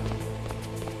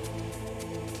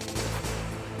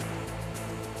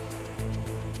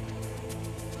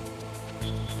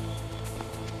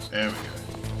 There we go.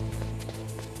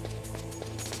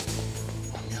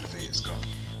 Oh, the elevator's gone.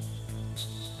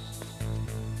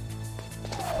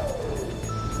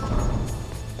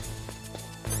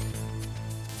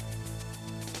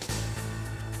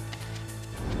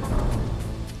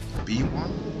 B1?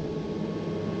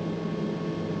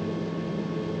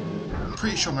 I'm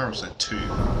pretty sure Meryl said 2.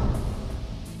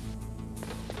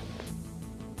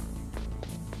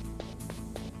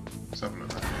 Let's have a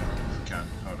look right here if we can.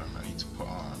 Hold on, I need to put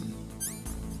on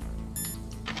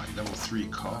my level 3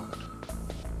 card.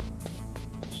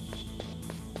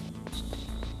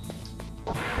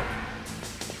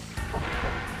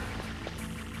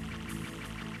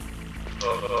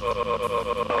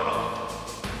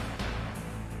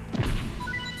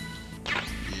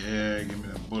 Yeah, give me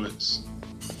them bullets.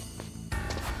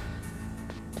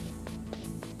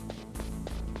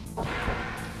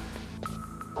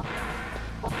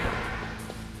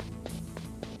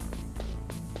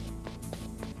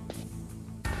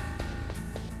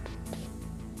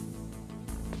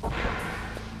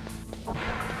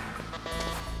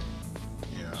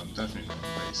 Yeah, I'm definitely going to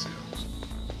base here.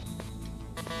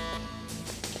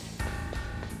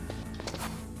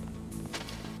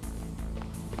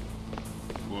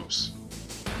 Whoops.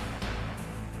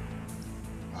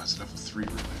 Oh, it's level 3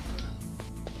 right there.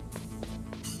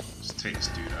 Let's take this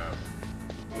dude out.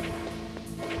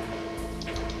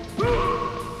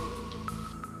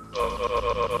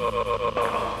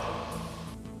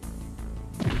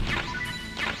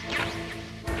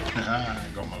 Ah, I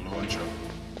got my launcher.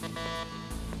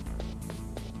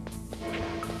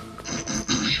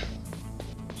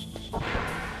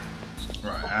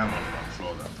 Right, I am on the wrong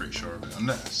floor though, I'm pretty sure of it.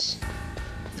 Unless...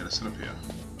 Yeah, let's set up here.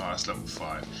 Oh, that's level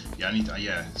 5. Yeah, I need to,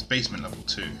 yeah, it's basement level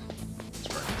 2. That's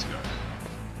where I need to go.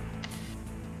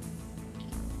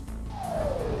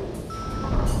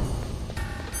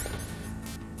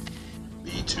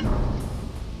 B2.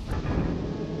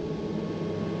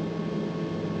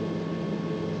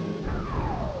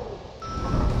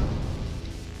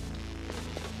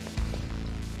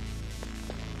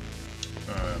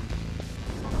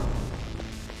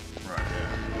 Right,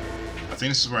 yeah. I think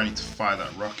this is where I need to fire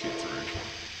that rocket through.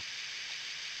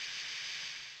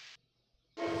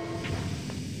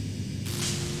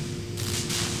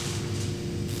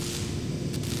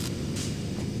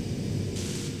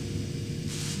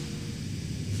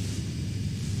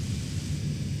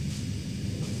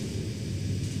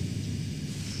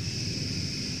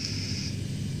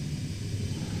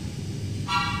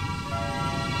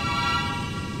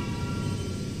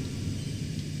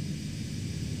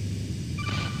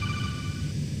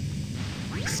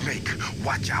 Snake,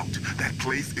 watch out. That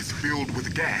place is filled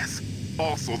with gas.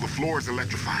 Also, the floor is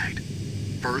electrified.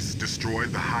 First, destroy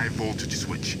the high voltage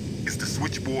switch. It's the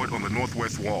switchboard on the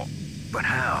northwest wall. But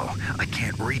how? I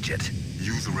can't reach it.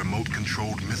 Use a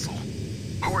remote-controlled missile.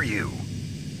 Who are you?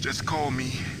 Just call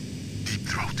me Deep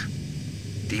Throat.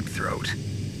 Deep Throat?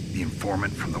 The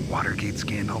informant from the Watergate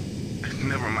scandal?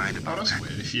 Never mind Oh, about that's that.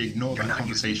 weird. If you ignore You're that not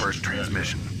using conversation, burst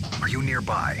transmission. Are you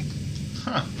nearby?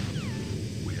 Huh.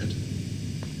 Weird.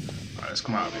 Alright, let's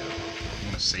come out of here. I'm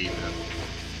gonna save it.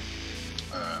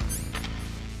 I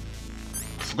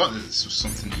forgot that this was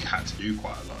something that you had to do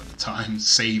quite a lot of the time.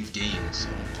 Save games.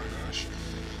 Oh my gosh.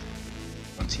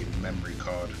 Onto your memory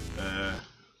card.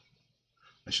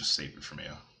 Let's just save it from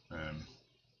here.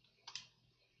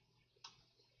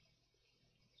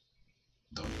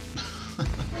 Done.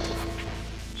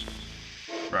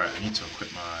 Right, I need to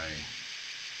equip my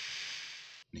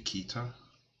Nikita.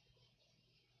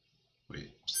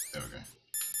 Wait, there we go.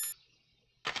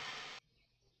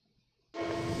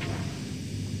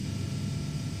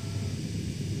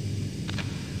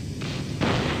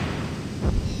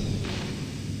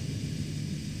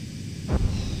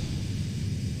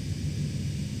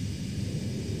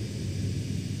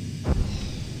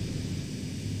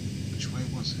 Which way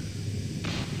was it?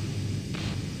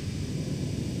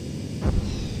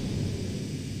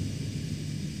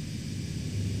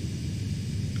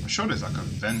 I'm sure there's like a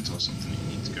vent or something you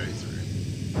need to go through.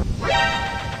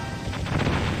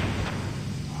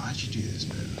 Why'd you do this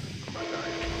bit. Come back out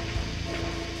here.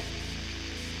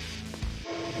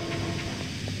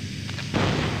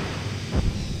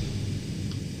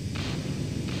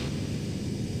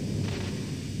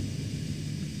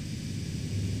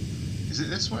 Is it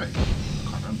this way? I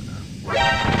can't remember now.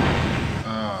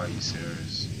 Oh, are you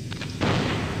serious?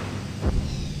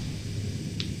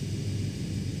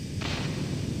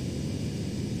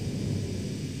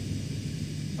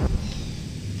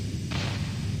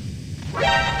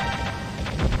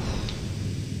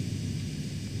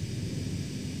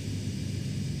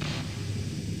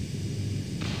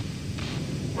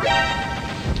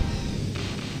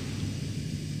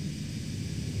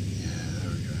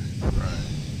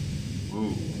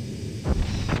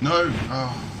 No! Oh,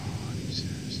 are you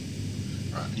serious?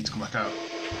 Right, I need to come back out.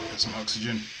 Get some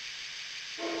oxygen.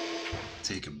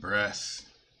 Take a breath.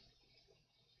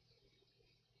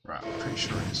 Right, I'm pretty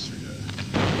sure it's through there.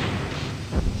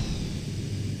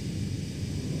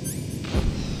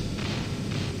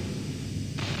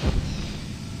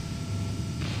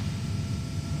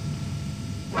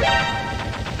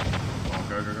 Oh,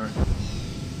 go, go, go.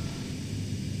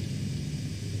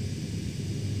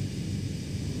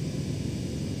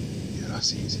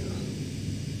 That's easier.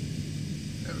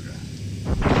 There we go.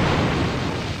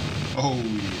 Oh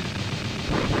yeah.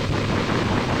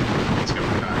 Let's get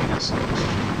back out of this.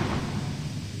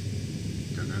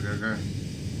 Go, go, go, go.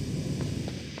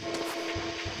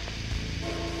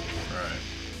 Right.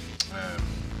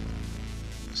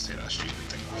 Let's take that stupid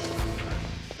thing off. Right.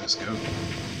 Let's go.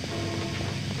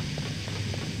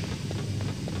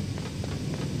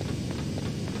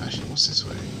 Actually, what's this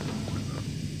way?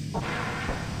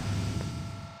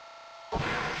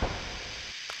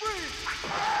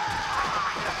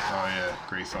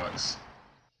 Grey Fox.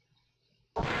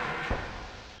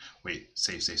 Wait,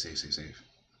 save.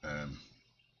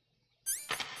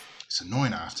 It's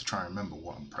annoying I have to try and remember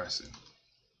what I'm pressing.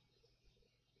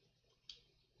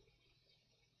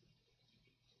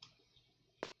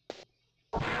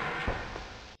 I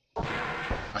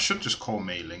should just call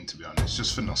Mei Ling, to be honest,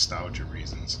 just for nostalgia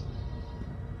reasons.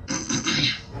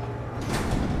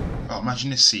 Oh, imagine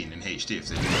this scene in HD if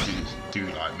they do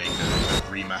like make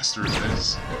a remaster of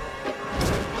this.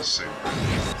 So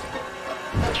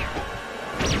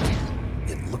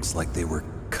it looks like they were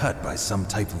cut by some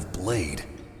type of blade.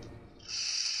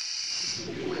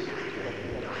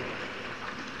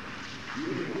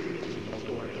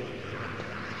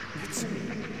 It's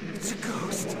a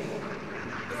ghost.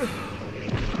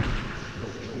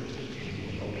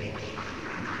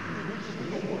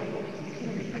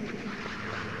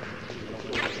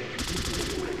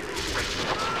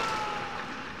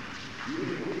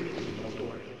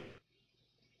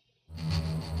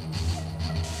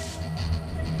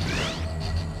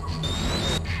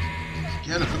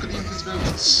 Yeah, look at the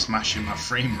invisibility smashing my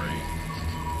frame rate.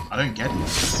 I don't get it.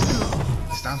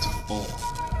 It's down to 4.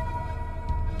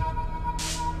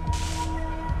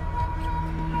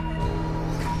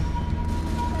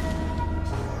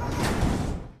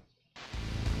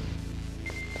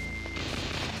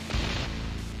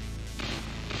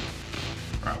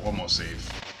 Right, one more save.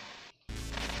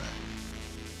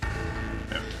 There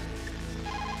we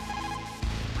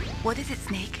go. What is it,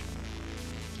 Snake?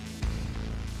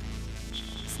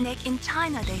 Snake, in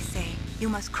China they say, you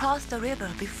must cross the river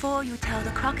before you tell the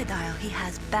crocodile he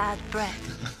has bad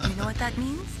breath. You know what that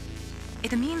means?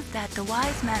 It means that the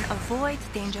wise man avoids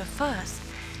danger first.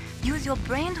 Use your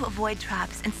brain to avoid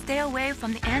traps and stay away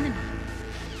from the enemy.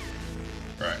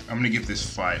 Right, I'm gonna give this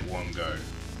fight one go.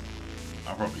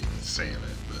 I'll probably fail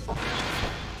it, but...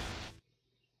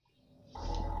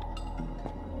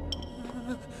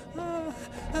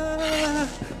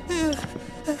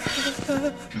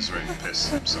 This is really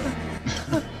pissed, I'm sorry.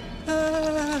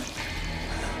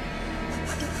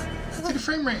 See the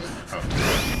frame rate? Oh.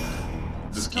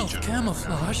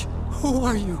 Camouflage? Who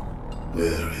are you?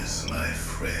 Where is my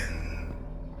friend?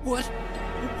 What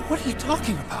are you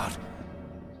talking about?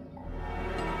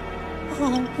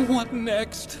 Oh, what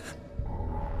next?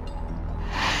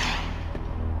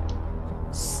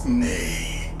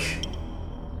 Snake.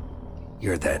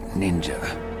 You're that ninja.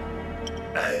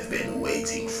 I've been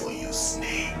waiting for you,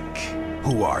 Snake.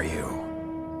 Who are you?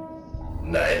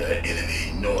 Neither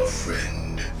enemy nor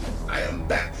friend. I am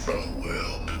back from a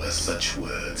world where such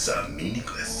words are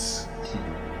meaningless.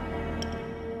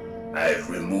 I've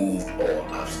removed all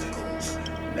obstacles.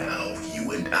 Now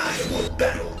you and I will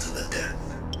battle to the death.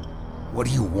 What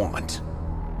do you want?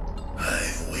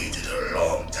 I've waited a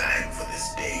long time for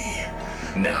this day.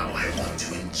 Now I want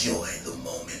to enjoy the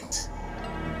moment.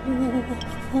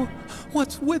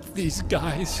 What's with these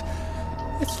guys?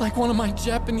 It's like one of my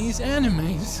Japanese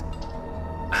animes.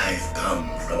 I've come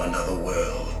from another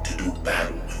world to do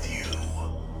battle with you.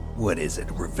 What is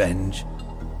it, revenge?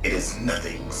 It is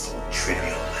nothing so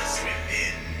trivial as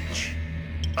revenge.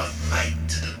 A fight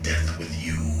to the death with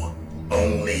you.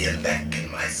 Only in that can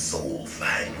my soul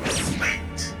find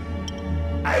respite.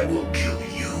 I will kill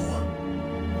you,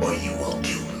 or you will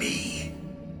kill me.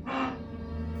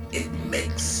 It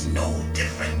makes no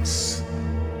difference.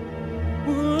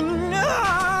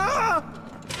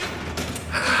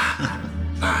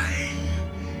 Fine.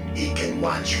 He can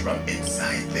watch from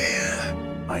inside there.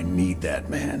 I need that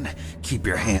man. Keep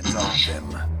your hands off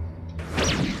him.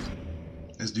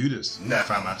 Let's do this.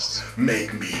 Famast.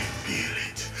 Make me feel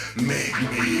it. Make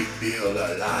me feel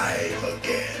alive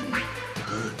again.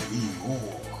 Good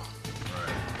more.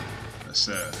 Right. Let's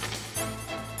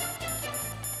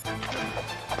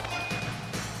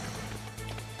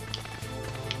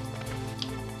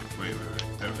wait.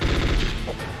 There we go.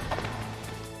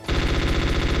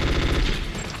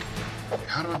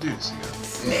 How do I do this again?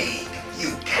 Snake,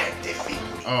 you can't defeat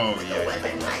me with a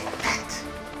weapon like that.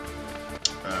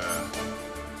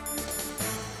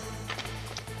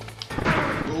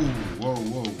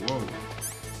 Whoa.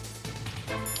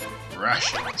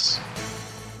 Rations.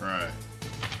 Right.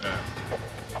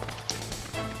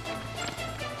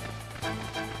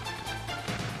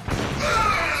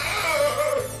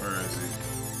 Where is he?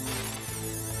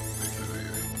 Wait. There we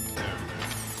go.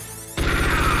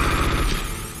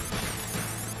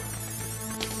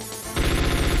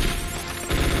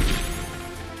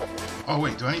 Oh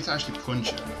wait, do I need to actually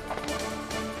punch him?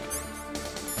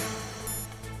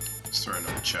 Let's throw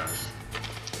another chaff.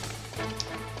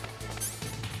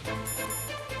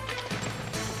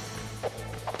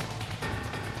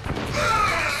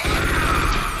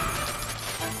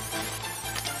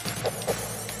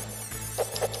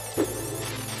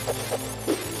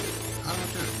 How do I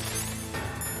do it?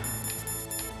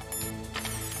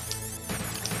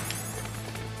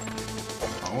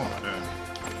 Oh, what am I doing?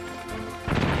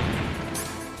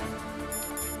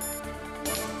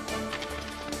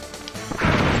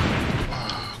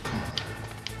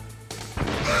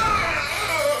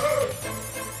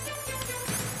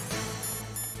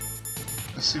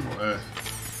 Let's see what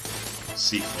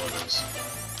C4 does.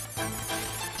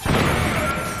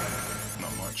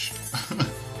 Not much.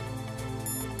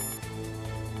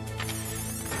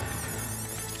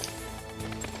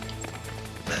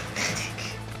 Pathetic.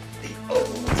 The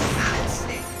old solid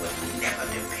snake would never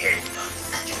depend on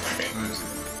such a weapon.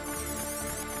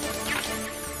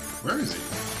 Where is he?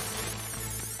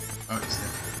 Oh, he's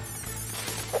there.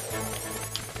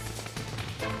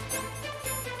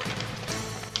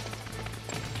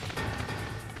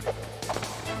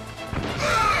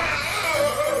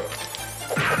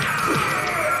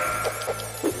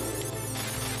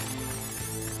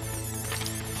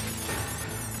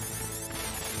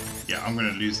 Yeah, I'm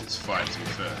gonna lose this fight, to be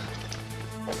fair.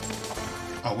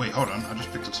 Oh wait, hold on, I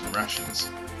just picked up some rations.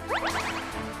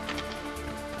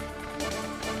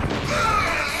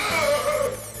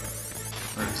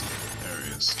 Where is he? There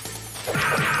he is.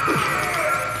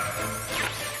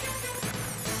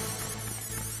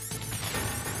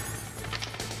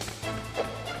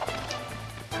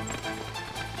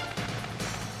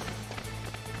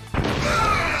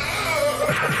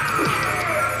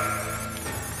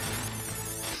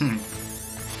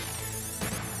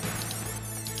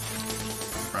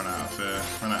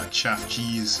 Run out of chaff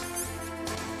cheese.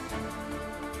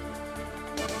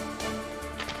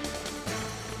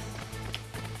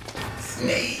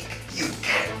 Snake, you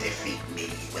can't defeat me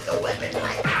with a weapon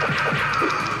like that.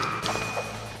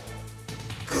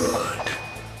 Good.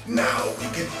 Now we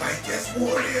can fight as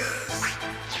warriors.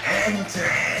 Hand to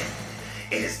hand.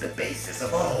 It is the basis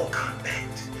of all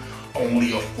combat.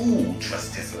 Only a fool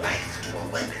trusts his life to a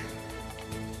weapon.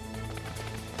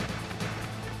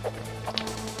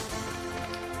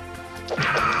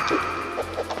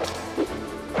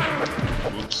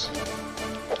 Whoops.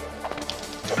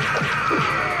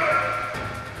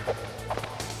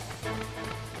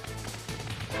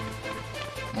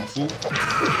 Come on, fool.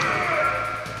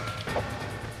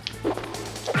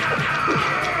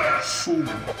 Fool.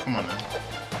 Come on, man.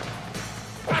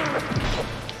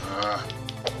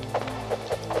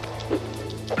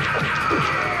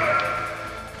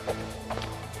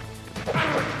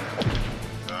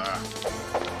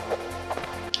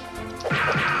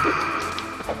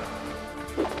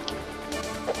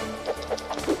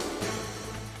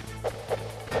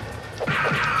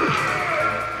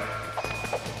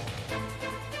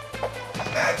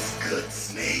 That's good,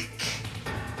 Snake.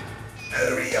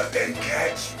 Hurry up and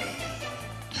catch me.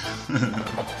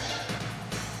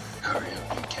 Hurry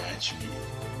up and catch me.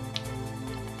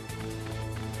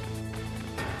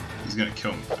 He's gonna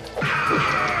kill me.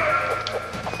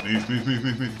 Move, move, move,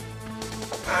 move, move.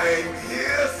 I'm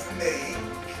here, Snake.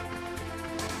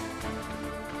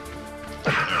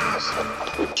 There it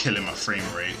is. Killing my frame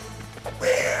rate.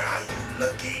 Where are you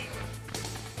looking?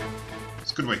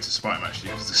 It's a good way to spot him actually,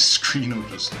 because the screen will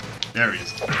just... There he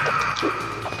is.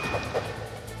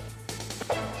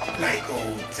 Like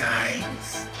old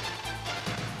times.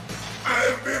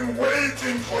 I've been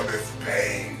waiting for this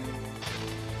pain.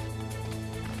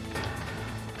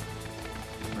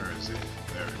 Where is it?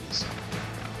 There it is.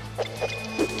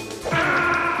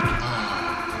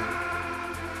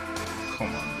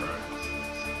 Come on, bro.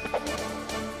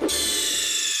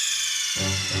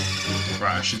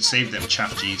 Right, I should save them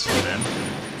chap G's for them.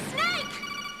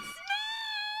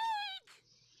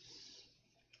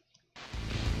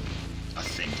 I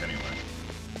think, anyway.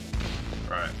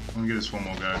 Right, I'm gonna give this one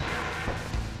more go.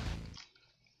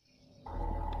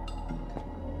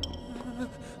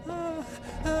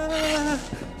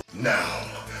 Now,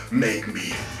 make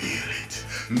me feel it.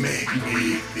 Make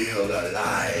me feel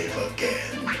alive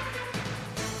again.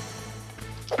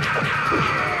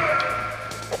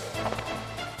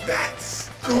 That's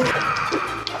good.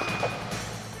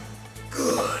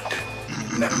 Good.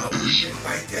 Now we can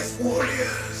fight as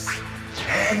warriors.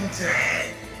 Hand to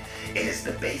hand. It is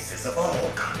the basis of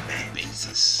all combat.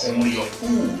 Basis. Only a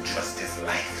fool trusts his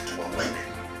life to a weapon.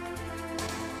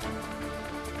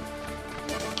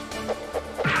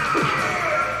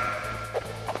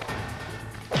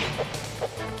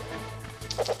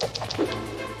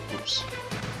 Oops.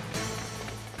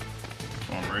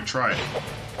 Come on, bro, try it.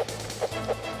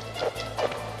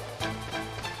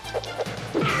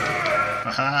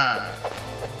 Haha!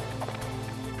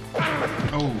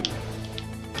 Oh!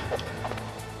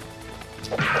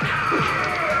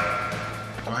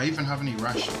 Do I even have any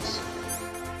rations?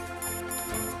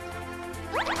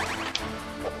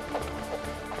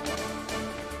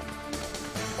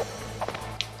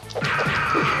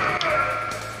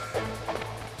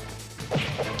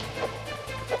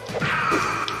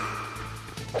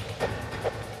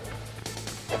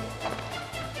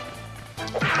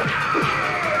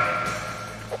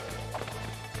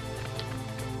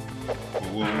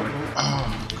 Whoa, whoa, whoa.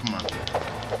 Oh, come on.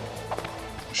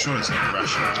 I'm sure there's like a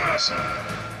ration or something.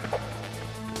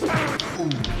 Ooh.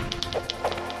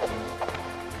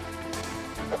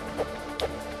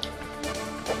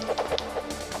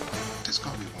 There's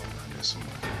gotta be one around there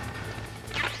somewhere.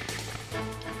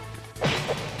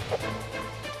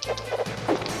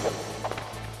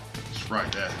 It's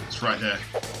right there. It's right there.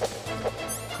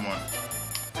 Come on.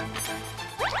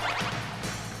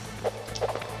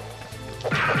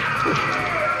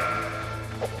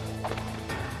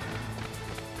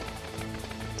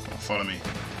 Follow me.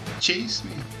 Chase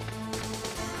me.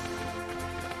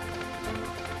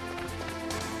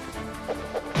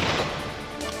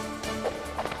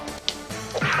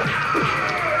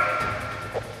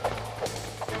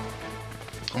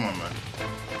 Come on, man.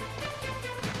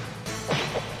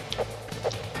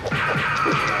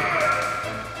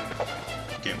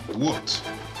 Getting whooped.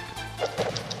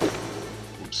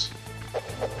 Oops.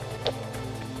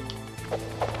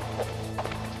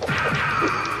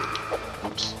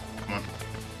 Oops. Come on.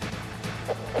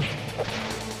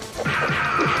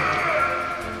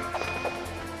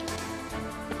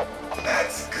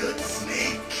 That's good,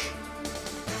 Snake.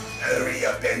 Hurry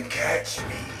up and catch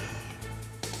me.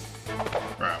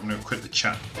 Right, I'm gonna equip the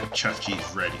Chaff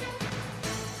G's ready.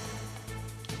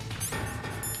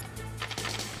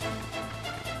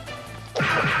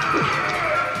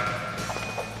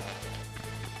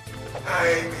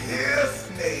 I'm here,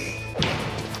 Snake.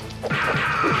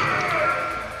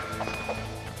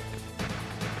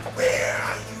 Where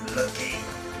are you looking?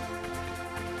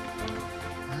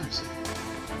 Where is he?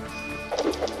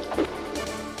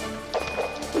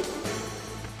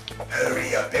 Hurry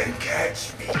up and catch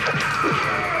me.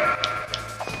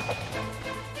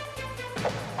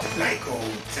 Like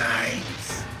old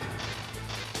times.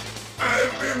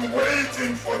 I've been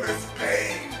waiting for this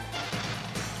pain.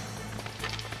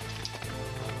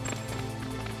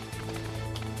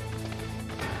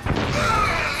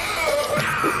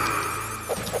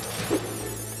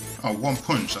 Oh, one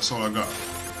punch, that's all I got.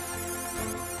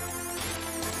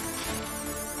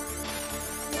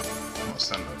 Come on,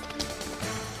 stand up.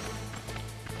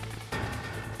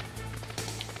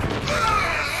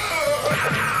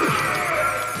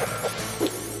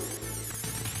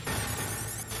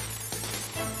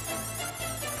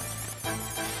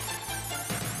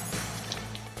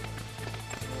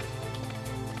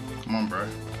 Come on, bro.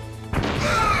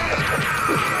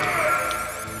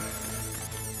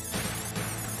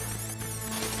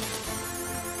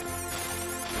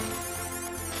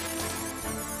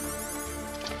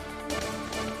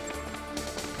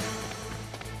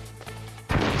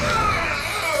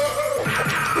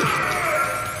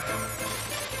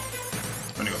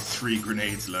 3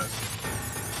 grenades left.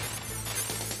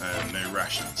 No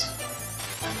rations.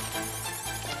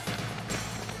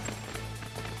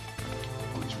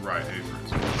 Oh, he's right over it.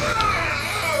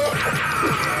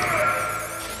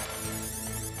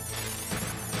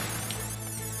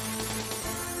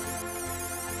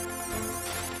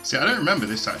 See, I don't remember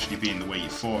this actually being the way you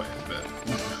fought it, but...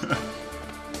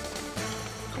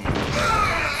 Come on.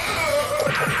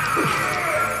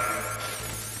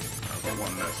 I've got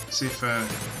one left. Let's see if... There's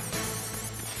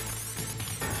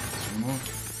one more.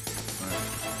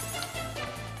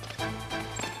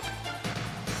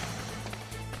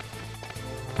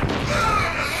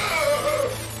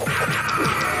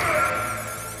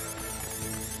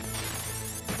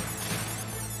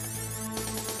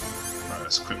 Right,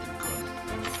 let's equip the gun.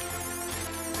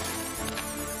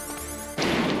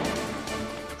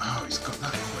 Oh, he's got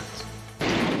that equipped.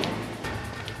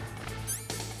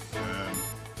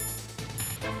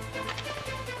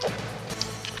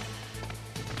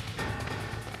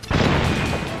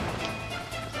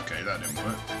 Okay, that didn't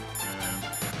work.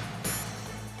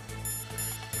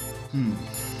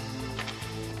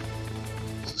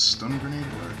 Does a stun grenade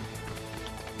work?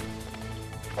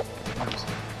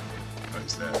 Oh,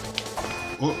 it's there.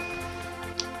 Oh!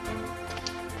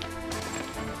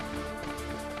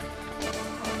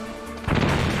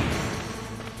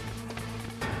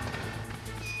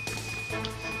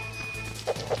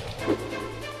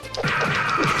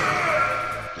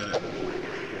 Did it.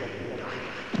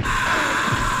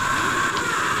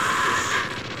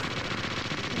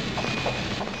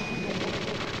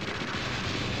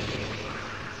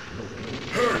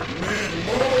 Hurt me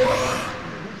more!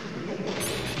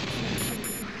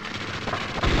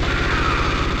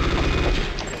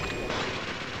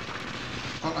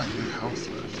 Got like no health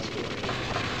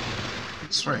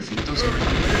left. Sorry if he doesn't.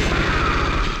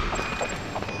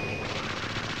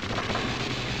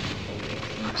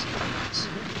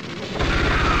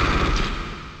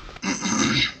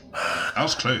 That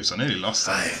was close. I nearly lost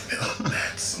that. I built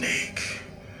that snake.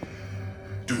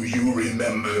 Do you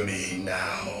remember me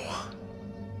now?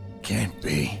 Can't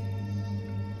be.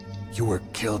 You were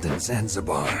killed in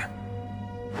Zanzibar.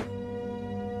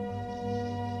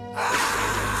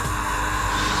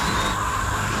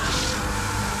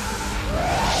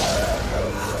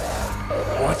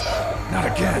 What? Not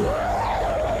again.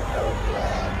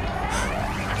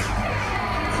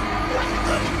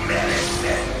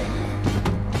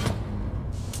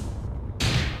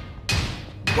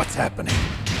 What's happening?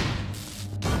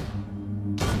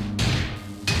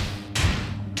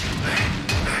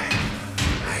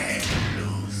 I'm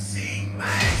losing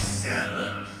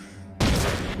myself.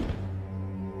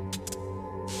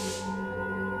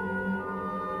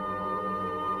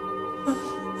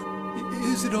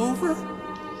 Is it over?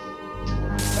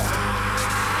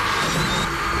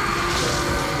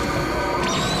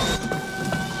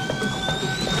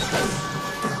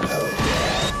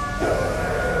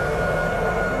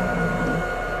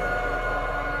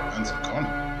 Hands are gone.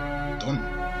 Done.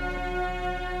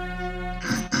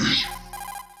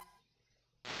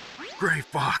 Gray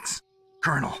Fox.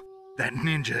 Colonel, that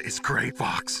ninja is Gray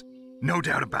Fox. No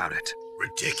doubt about it.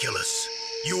 Ridiculous.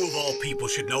 You of all people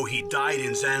should know he died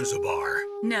in Zanzibar.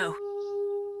 No.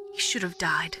 He should have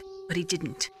died, but he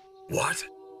didn't. What?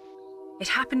 It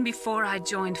happened before I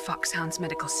joined Foxhound's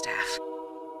medical staff.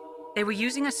 They were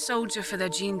using a soldier for their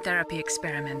gene therapy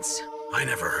experiments. I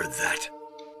never heard that.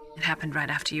 It happened right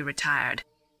after you retired.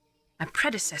 My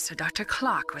predecessor, Dr.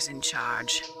 Clark, was in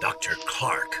charge. Dr.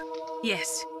 Clark?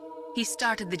 Yes. He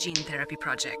started the gene therapy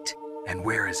project. And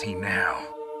where is he now?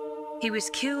 He was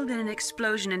killed in an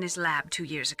explosion in his lab 2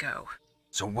 years ago.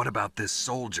 So what about this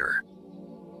soldier?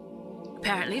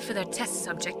 Apparently, for their test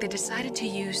subject, they decided to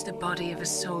use the body of a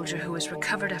soldier who was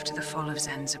recovered after the fall of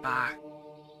Zanzibar.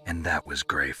 And that was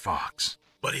Gray Fox.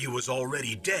 But he was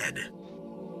already dead.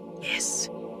 Yes.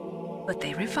 But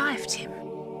they revived him.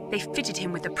 They fitted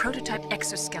him with a prototype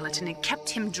exoskeleton and kept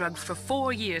him drugged for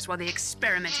 4 years while they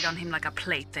experimented on him like a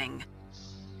plaything.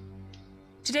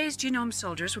 Today's genome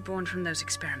soldiers were born from those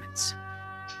experiments.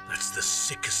 That's the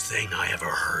sickest thing I ever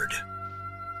heard.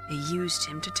 They used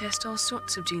him to test all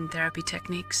sorts of gene therapy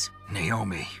techniques.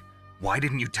 Naomi, why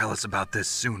didn't you tell us about this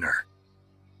sooner?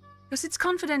 Because it's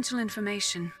confidential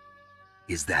information.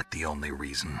 Is that the only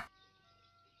reason?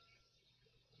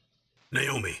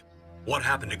 Naomi, what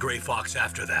happened to Gray Fox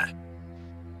after that?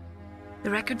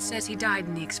 The record says he died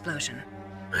in the explosion.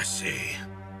 I see.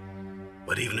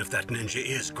 But even if that ninja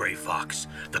is Gray Fox,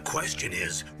 the question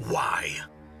is, why?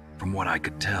 From what I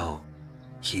could tell,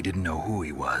 he didn't know who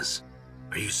he was.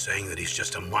 Are you saying that he's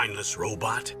just a mindless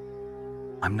robot?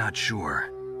 I'm not sure.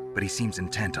 but he seems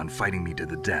intent on fighting me to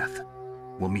the death.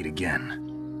 We'll meet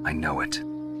again. I know it.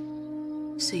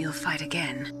 So you'll fight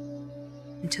again?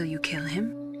 Until you kill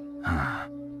him? Huh.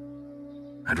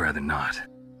 I'd rather not.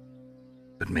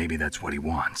 But maybe that's what he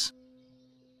wants.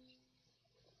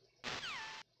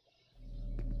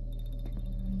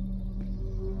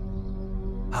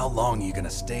 How long are you gonna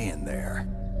stay in there?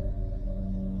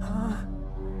 Huh?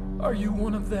 Are you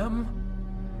one of them?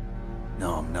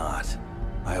 No, I'm not.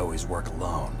 I always work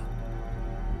alone.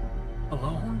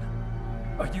 Alone?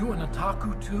 Are you an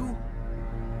otaku too?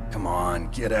 Come on,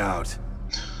 get out.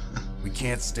 We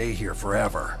can't stay here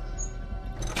forever.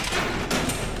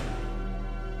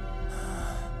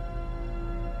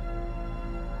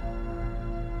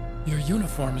 Your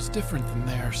uniform is different than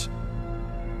theirs.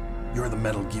 You're the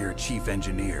Metal Gear Chief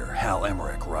Engineer, Hal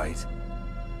Emmerich, right?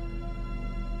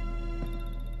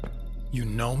 You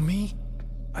know me?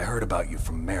 I heard about you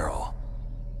from Meryl.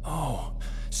 Oh,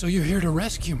 so you're here to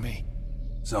rescue me?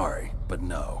 Sorry, but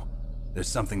no. There's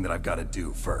something that I've got to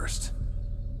do first.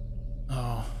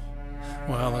 Oh.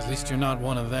 Well, at least you're not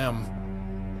one of them.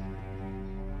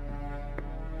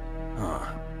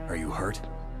 Huh. Are you hurt?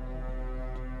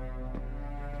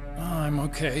 I'm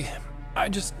okay. I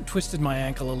just twisted my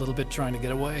ankle a little bit trying to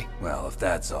get away. Well, if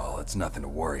that's all, it's nothing to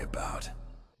worry about.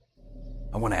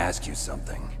 I want to ask you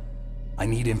something. I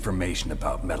need information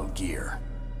about Metal Gear.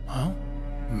 Huh?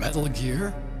 Metal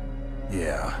Gear?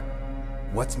 Yeah.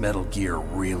 What's Metal Gear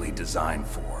really designed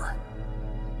for?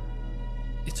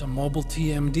 It's a mobile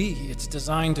TMD. It's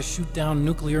designed to shoot down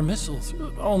nuclear missiles.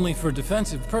 Only for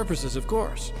defensive purposes, of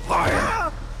course.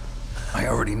 Fire! I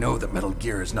already know that Metal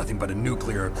Gear is nothing but a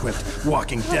nuclear-equipped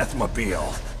walking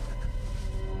deathmobile.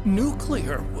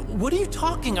 Nuclear? What are you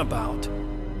talking about?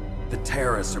 The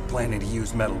terrorists are planning to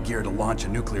use Metal Gear to launch a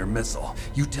nuclear missile.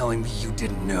 You telling me you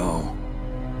didn't know?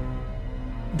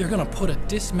 They're gonna put a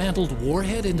dismantled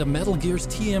warhead into Metal Gear's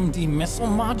TMD missile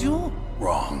module?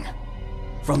 Wrong.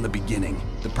 From the beginning,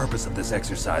 the purpose of this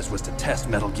exercise was to test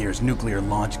Metal Gear's nuclear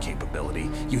launch capability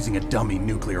using a dummy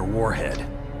nuclear warhead.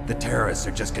 The terrorists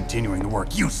are just continuing the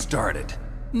work you started.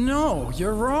 No,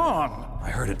 you're wrong. I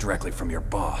heard it directly from your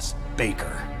boss,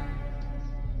 Baker.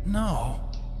 No.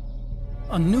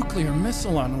 A nuclear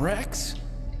missile on Rex?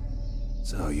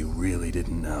 So you really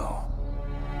didn't know?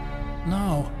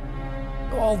 No.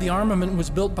 All the armament was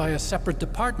built by a separate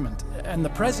department, and the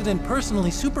President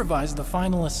personally supervised the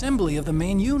final assembly of the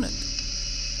main unit.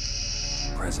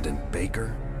 President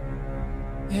Baker?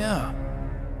 Yeah.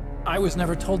 I was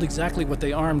never told exactly what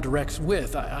they armed Rex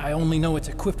with. I only know it's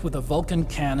equipped with a Vulcan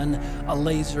cannon, a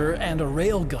laser, and a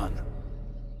railgun.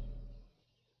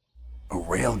 A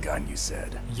railgun, you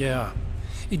said? Yeah.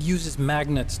 It uses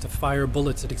magnets to fire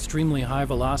bullets at extremely high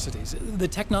velocities. The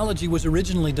technology was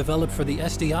originally developed for the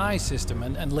SDI system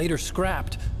and later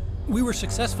scrapped. We were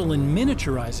successful in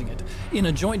miniaturizing it in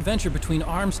a joint venture between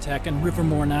Arms Tech and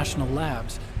Rivermore National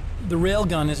Labs. The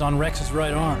railgun is on Rex's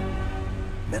right arm.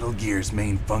 Metal Gear's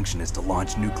main function is to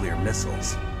launch nuclear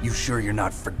missiles. You sure you're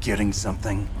not forgetting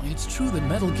something? It's true that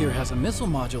Metal Gear has a missile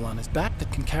module on his back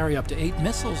that can carry up to 8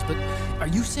 missiles, but are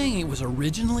you saying it was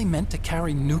originally meant to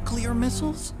carry nuclear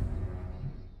missiles?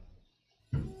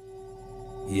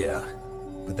 Yeah,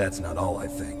 but that's not all I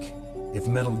think. If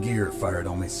Metal Gear fired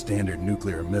only standard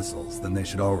nuclear missiles, then they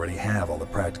should already have all the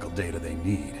practical data they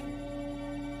need.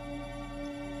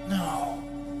 No.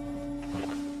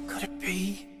 Could it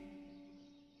be?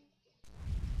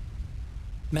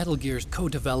 Metal Gear's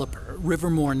co-developer,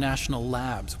 Rivermore National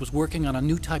Labs, was working on a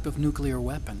new type of nuclear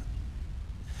weapon.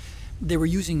 They were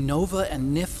using NOVA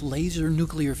and NIF laser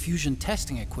nuclear fusion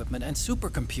testing equipment and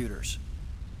supercomputers.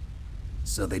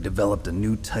 So they developed a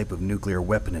new type of nuclear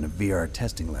weapon in a VR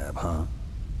testing lab, huh?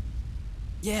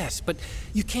 Yes, but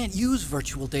you can't use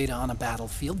virtual data on a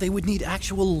battlefield. They would need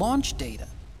actual launch data.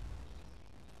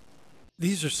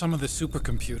 These are some of the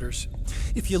supercomputers.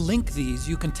 If you link these,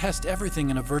 you can test everything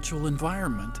in a virtual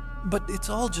environment. But it's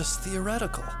all just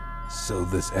theoretical. So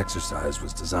this exercise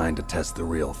was designed to test the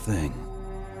real thing.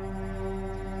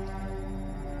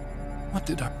 What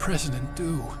did our president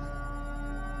do?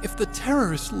 If the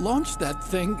terrorists launched that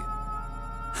thing...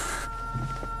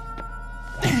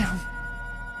 Damn!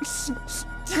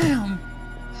 Damn!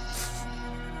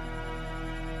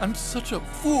 I'm such a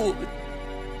fool.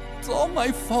 It's all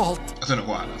my fault. I don't know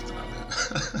why I laughed about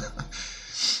that.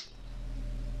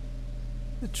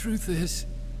 The truth is,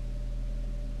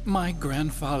 my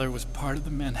grandfather was part of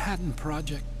the Manhattan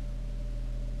Project.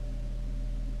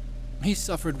 He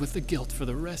suffered with the guilt for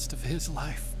the rest of his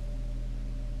life.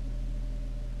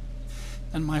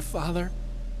 And my father,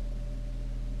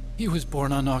 he was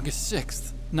born on August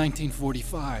 6th,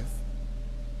 1945.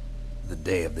 the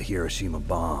day of the Hiroshima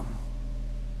bomb.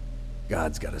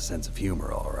 God's got a sense of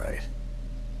humor, all right.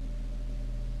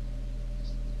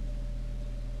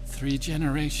 3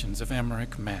 generations of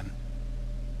Emmerich men.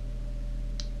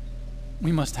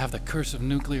 We must have the curse of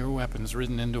nuclear weapons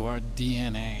written into our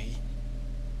DNA.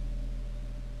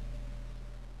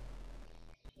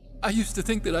 I used to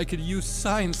think that I could use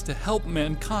science to help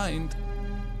mankind.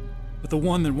 But the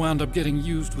one that wound up getting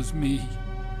used was me.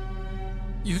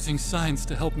 Using science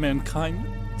to help mankind,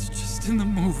 it's just in the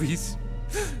movies.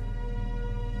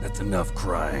 That's enough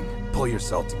crying. Pull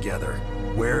yourself together.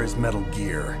 Where is Metal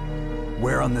Gear?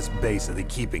 Where on this base are they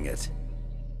keeping it?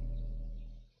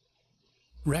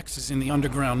 Rex is in the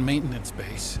underground maintenance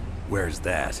base. Where's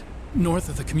that? North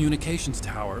of the communications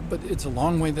tower, but it's a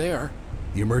long way there.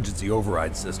 The emergency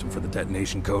override system for the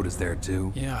detonation code is there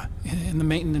too? Yeah, in the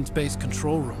maintenance base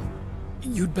control room.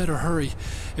 You'd better hurry.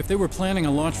 If they were planning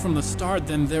a launch from the start,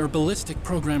 then their ballistic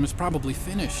program is probably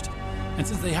finished. And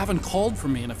since they haven't called for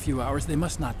me in a few hours, they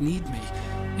must not need me.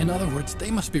 In other words, they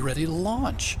must be ready to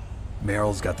launch.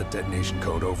 Meryl's got the detonation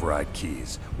code override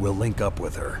keys. We'll link up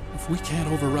with her. If we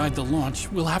can't override the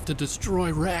launch, we'll have to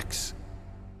destroy Rex.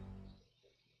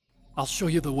 I'll show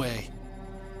you the way.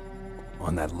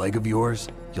 On that leg of yours,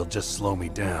 you'll just slow me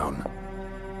down.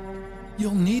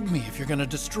 You'll need me if you're gonna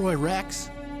destroy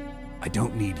Rex. I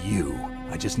don't need you.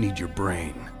 I just need your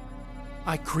brain.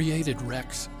 I created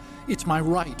Rex. It's my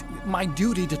right, my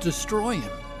duty to destroy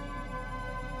him.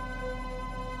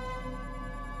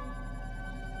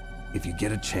 If you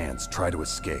get a chance, try to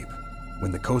escape.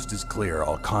 When the coast is clear,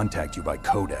 I'll contact you by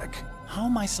codec. How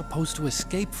am I supposed to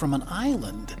escape from an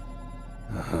island?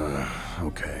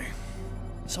 Okay.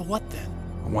 So what then?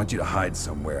 I want you to hide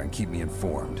somewhere and keep me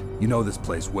informed. You know this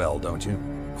place well, don't you?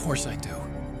 Of course I do.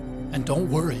 And don't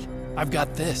worry, I've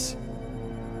got this.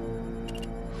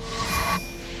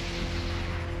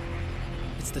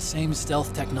 It's the same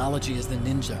stealth technology as the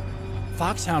Ninja.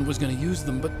 Foxhound was gonna use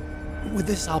them, but with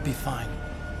this I'll be fine.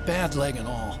 Bad leg and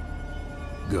all.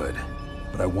 Good.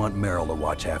 But I want Meryl to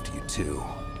watch after you too.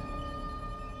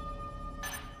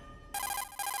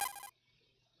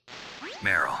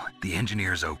 Meryl, the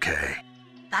engineer's okay.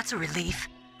 That's a relief.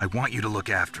 I want you to look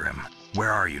after him.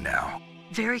 Where are you now?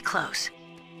 Very close.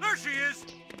 There she is!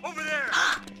 Over there!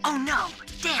 Oh no!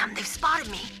 Damn, they've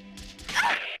spotted me!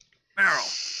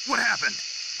 Meryl, what happened?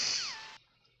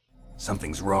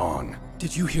 Something's wrong.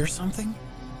 Did you hear something?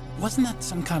 Wasn't that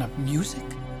some kind of music?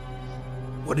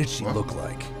 What did she look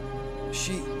like?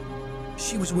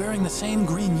 She was wearing the same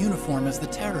green uniform as the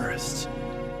terrorists.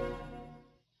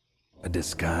 A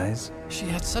disguise? She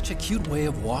had such a cute way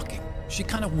of walking. She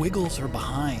kind of wiggles her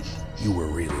behind. You were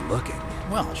really looking.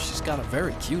 Well, she's got a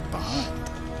very cute behind.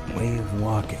 Way of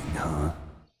walking, huh?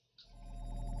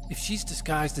 If she's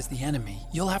disguised as the enemy,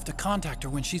 you'll have to contact her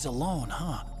when she's alone,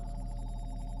 huh?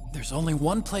 There's only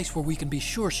one place where we can be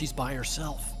sure she's by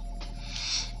herself.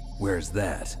 Where's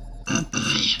that?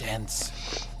 Dense.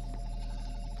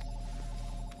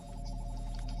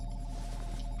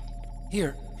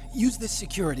 Here, use this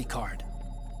security card.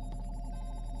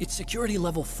 It's security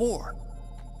level 4.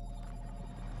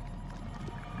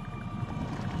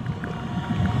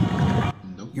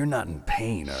 You're not in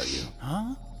pain, are you?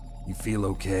 Huh? You feel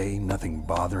okay? Nothing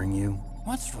bothering you?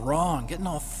 What's wrong? Getting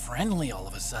all friendly all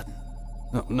of a sudden.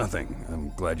 No, nothing. I'm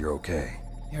glad you're okay.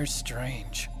 You're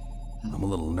strange. I'm a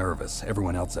little nervous.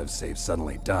 Everyone else I've saved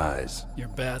suddenly dies. You're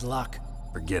bad luck.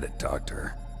 Forget it,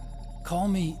 Doctor. Call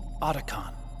me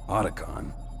Otacon.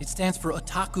 Otacon? It stands for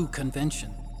Otaku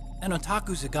Convention. An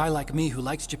otaku's a guy like me who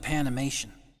likes Japanimation.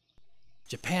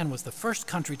 Japan was the first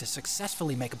country to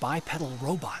successfully make bipedal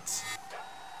robots.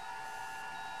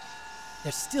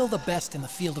 They're still the best in the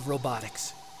field of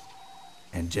robotics.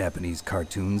 And Japanese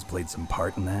cartoons played some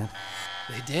part in that?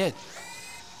 They did.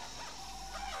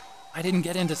 I didn't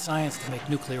get into science to make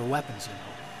nuclear weapons, you know.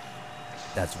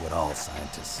 That's what all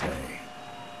scientists say.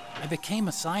 I became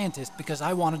a scientist because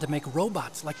I wanted to make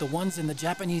robots like the ones in the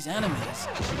Japanese animes.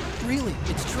 Really,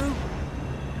 it's true.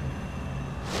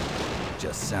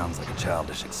 Just sounds like a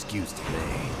childish excuse to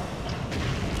me.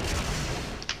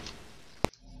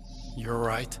 You're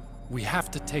right. We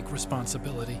have to take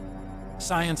responsibility.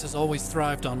 Science has always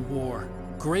thrived on war.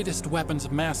 Greatest weapons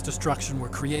of mass destruction were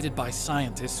created by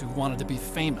scientists who wanted to be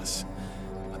famous.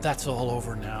 But that's all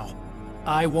over now.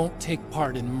 I won't take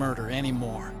part in murder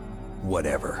anymore.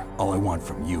 Whatever. All I want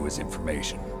from you is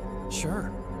information. Sure.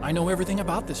 I know everything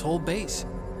about this whole base.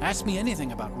 Ask me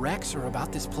anything about Rex or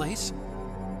about this place.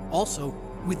 Also,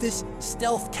 with this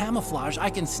stealth camouflage, I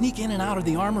can sneak in and out of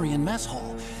the armory and mess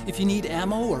hall. If you need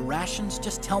ammo or rations,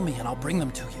 just tell me and I'll bring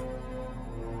them to you.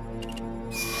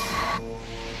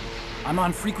 I'm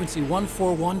on frequency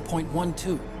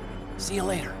 141.12. See you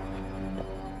later.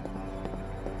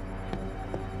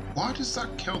 Why does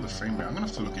that kill the frame rate? I'm gonna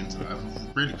have to look into that.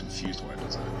 I'm really confused why it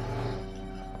does that.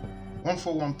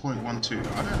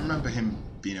 141.12. I don't remember him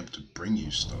being able to bring you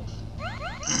stuff.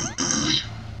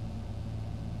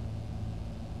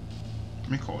 Let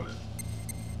me call it.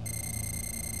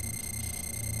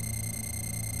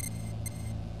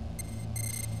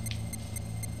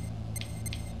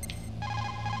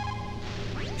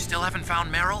 You still haven't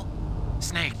found Meryl?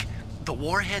 Snake, the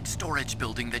warhead storage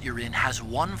building that you're in has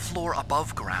 1 floor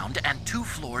above ground and 2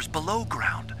 floors below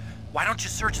ground. Why don't you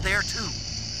search there too?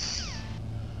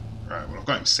 Right, well I've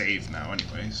got him saved now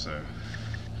anyway, so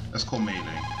let's call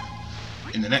Melee.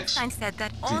 In the next Einstein said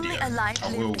that video, only a life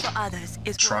I will lived for others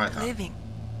is try worth that. living.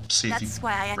 See if That's he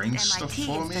why I entered brings stuff MIT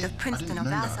for instead me. of Princeton or I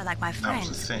didn't know Vassar that. like my That was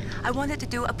friends. the thing. I wanted to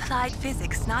do applied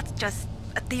physics, not just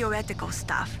theoretical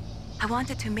stuff. I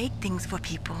wanted to make things for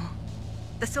people.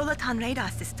 The Soliton radar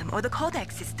system or the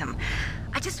Codex system.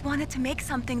 I just wanted to make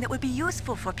something that would be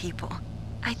useful for people.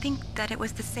 I think that it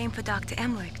was the same for Dr.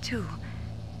 Emmerich too.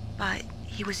 But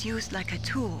he was used like a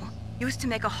tool, used to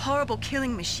make a horrible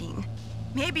killing machine.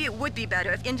 Maybe it would be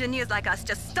better if engineers like us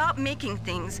just stopped making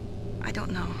things. I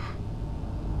don't know.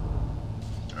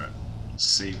 Alright,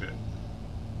 save it.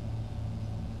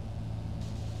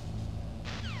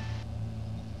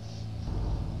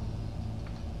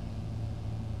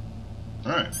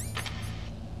 Alright, I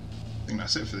think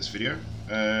that's it for this video.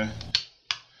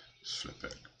 Just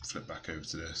flip back over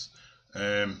to this.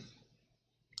 I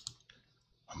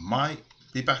might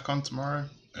be back on tomorrow.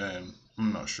 I'm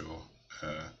not sure.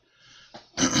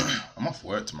 I'm off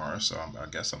work tomorrow, so I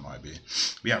guess I might be.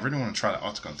 But yeah, I really want to try that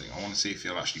Otacon thing. I want to see if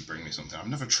he'll actually bring me something. I've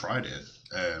never tried it.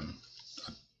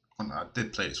 I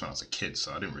did play this when I was a kid,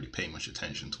 so I didn't really pay much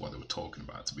attention to what they were talking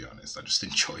about, to be honest. I just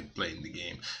enjoyed playing the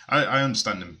game. I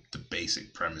understand the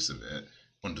basic premise of it.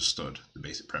 Understood the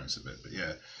basic premise of it, but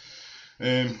yeah.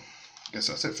 I guess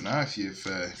that's it for now. If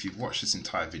you've watched this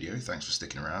entire video, thanks for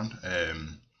sticking around.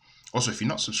 Also, if you're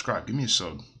not subscribed, give me a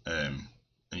sub, and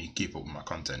you can keep up with my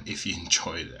content if you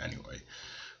enjoyed it anyway.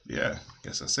 But yeah, I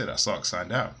guess that's it. That's Sark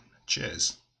signed out.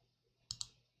 Cheers.